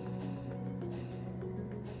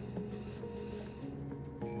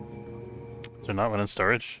 Is there not one in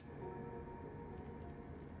storage?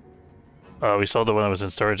 Oh, we sold the one that was in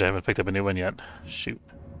storage. I haven't picked up a new one yet. Shoot.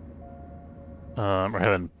 Or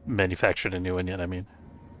haven't manufactured a new one yet, I mean.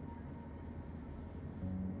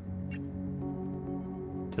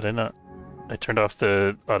 Did I not? I turned off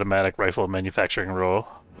the automatic rifle manufacturing roll.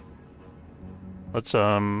 Let's,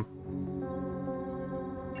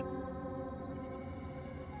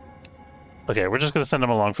 Okay, we're just gonna send him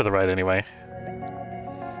along for the ride anyway.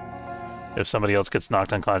 If somebody else gets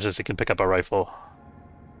knocked unconscious, he can pick up a rifle.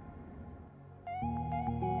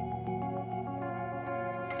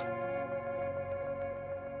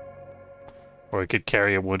 Or we could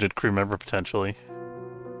carry a wounded crew member, potentially.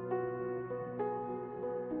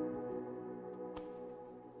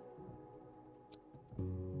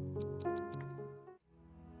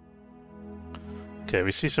 Okay,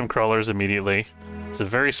 we see some crawlers immediately. It's a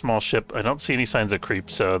very small ship. I don't see any signs of creep,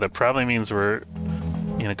 so that probably means we're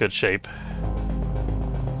in a good shape.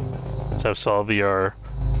 Let's have Saul be our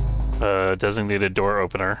designated door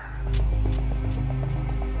opener.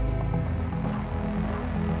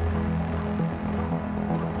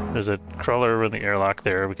 There's a crawler in the airlock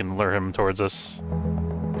there. We can lure him towards us.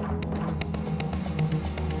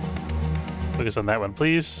 Focus on that one,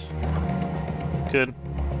 please. Good.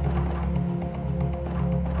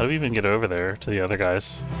 How do we even get over there to the other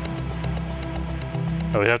guys?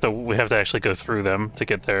 Oh, we have to actually go through them to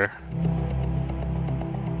get there.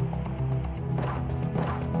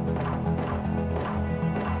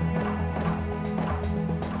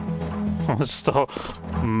 Just a whole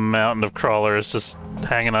mountain of crawlers just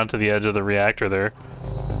hanging onto the edge of the reactor there.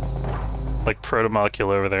 Like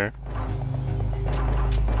protomolecule over there.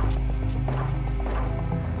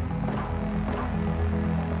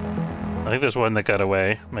 I think there's one that got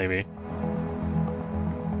away, maybe.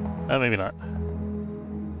 Oh, maybe not.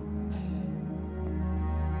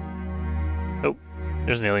 Oh,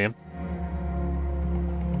 there's an alien.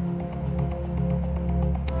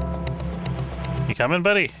 You coming,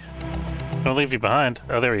 buddy? Don't leave you behind.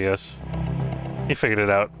 Oh, there he is. He figured it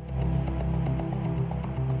out.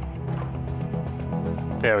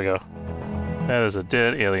 There we go. That is a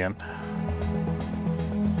dead alien.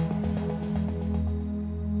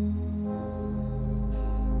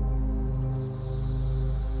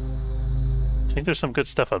 I think there's some good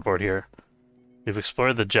stuff on board here. We've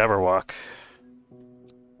explored the Jabberwock.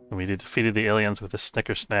 And we defeated the aliens with a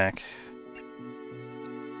Snicker snack.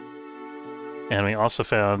 And we also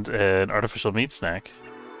found an artificial meat snack.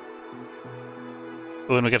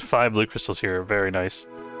 Oh, and we get 5 blue crystals here. Very nice.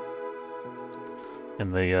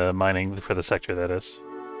 in the mining for the sector, that is.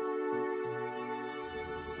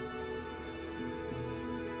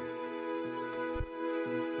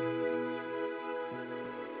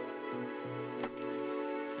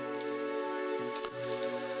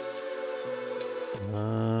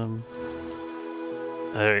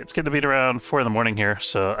 Alright, it's getting to be around 4 in the morning here,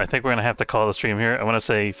 so I think we're going to have to call the stream here. I want to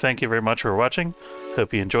say thank you very much for watching.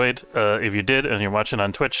 Hope you enjoyed. If you did and you're watching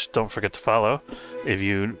on Twitch, don't forget to follow. If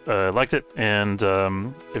you liked it, and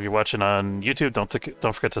if you're watching on YouTube,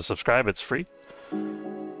 don't forget to subscribe. It's free.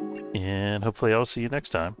 And hopefully I'll see you next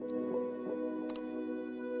time.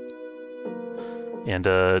 And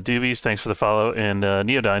Doobies, thanks for the follow, and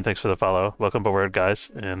Neodyne, thanks for the follow. Welcome aboard,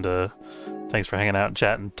 guys, and thanks for hanging out and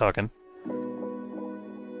chatting, talking.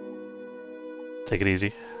 Take it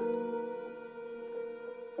easy.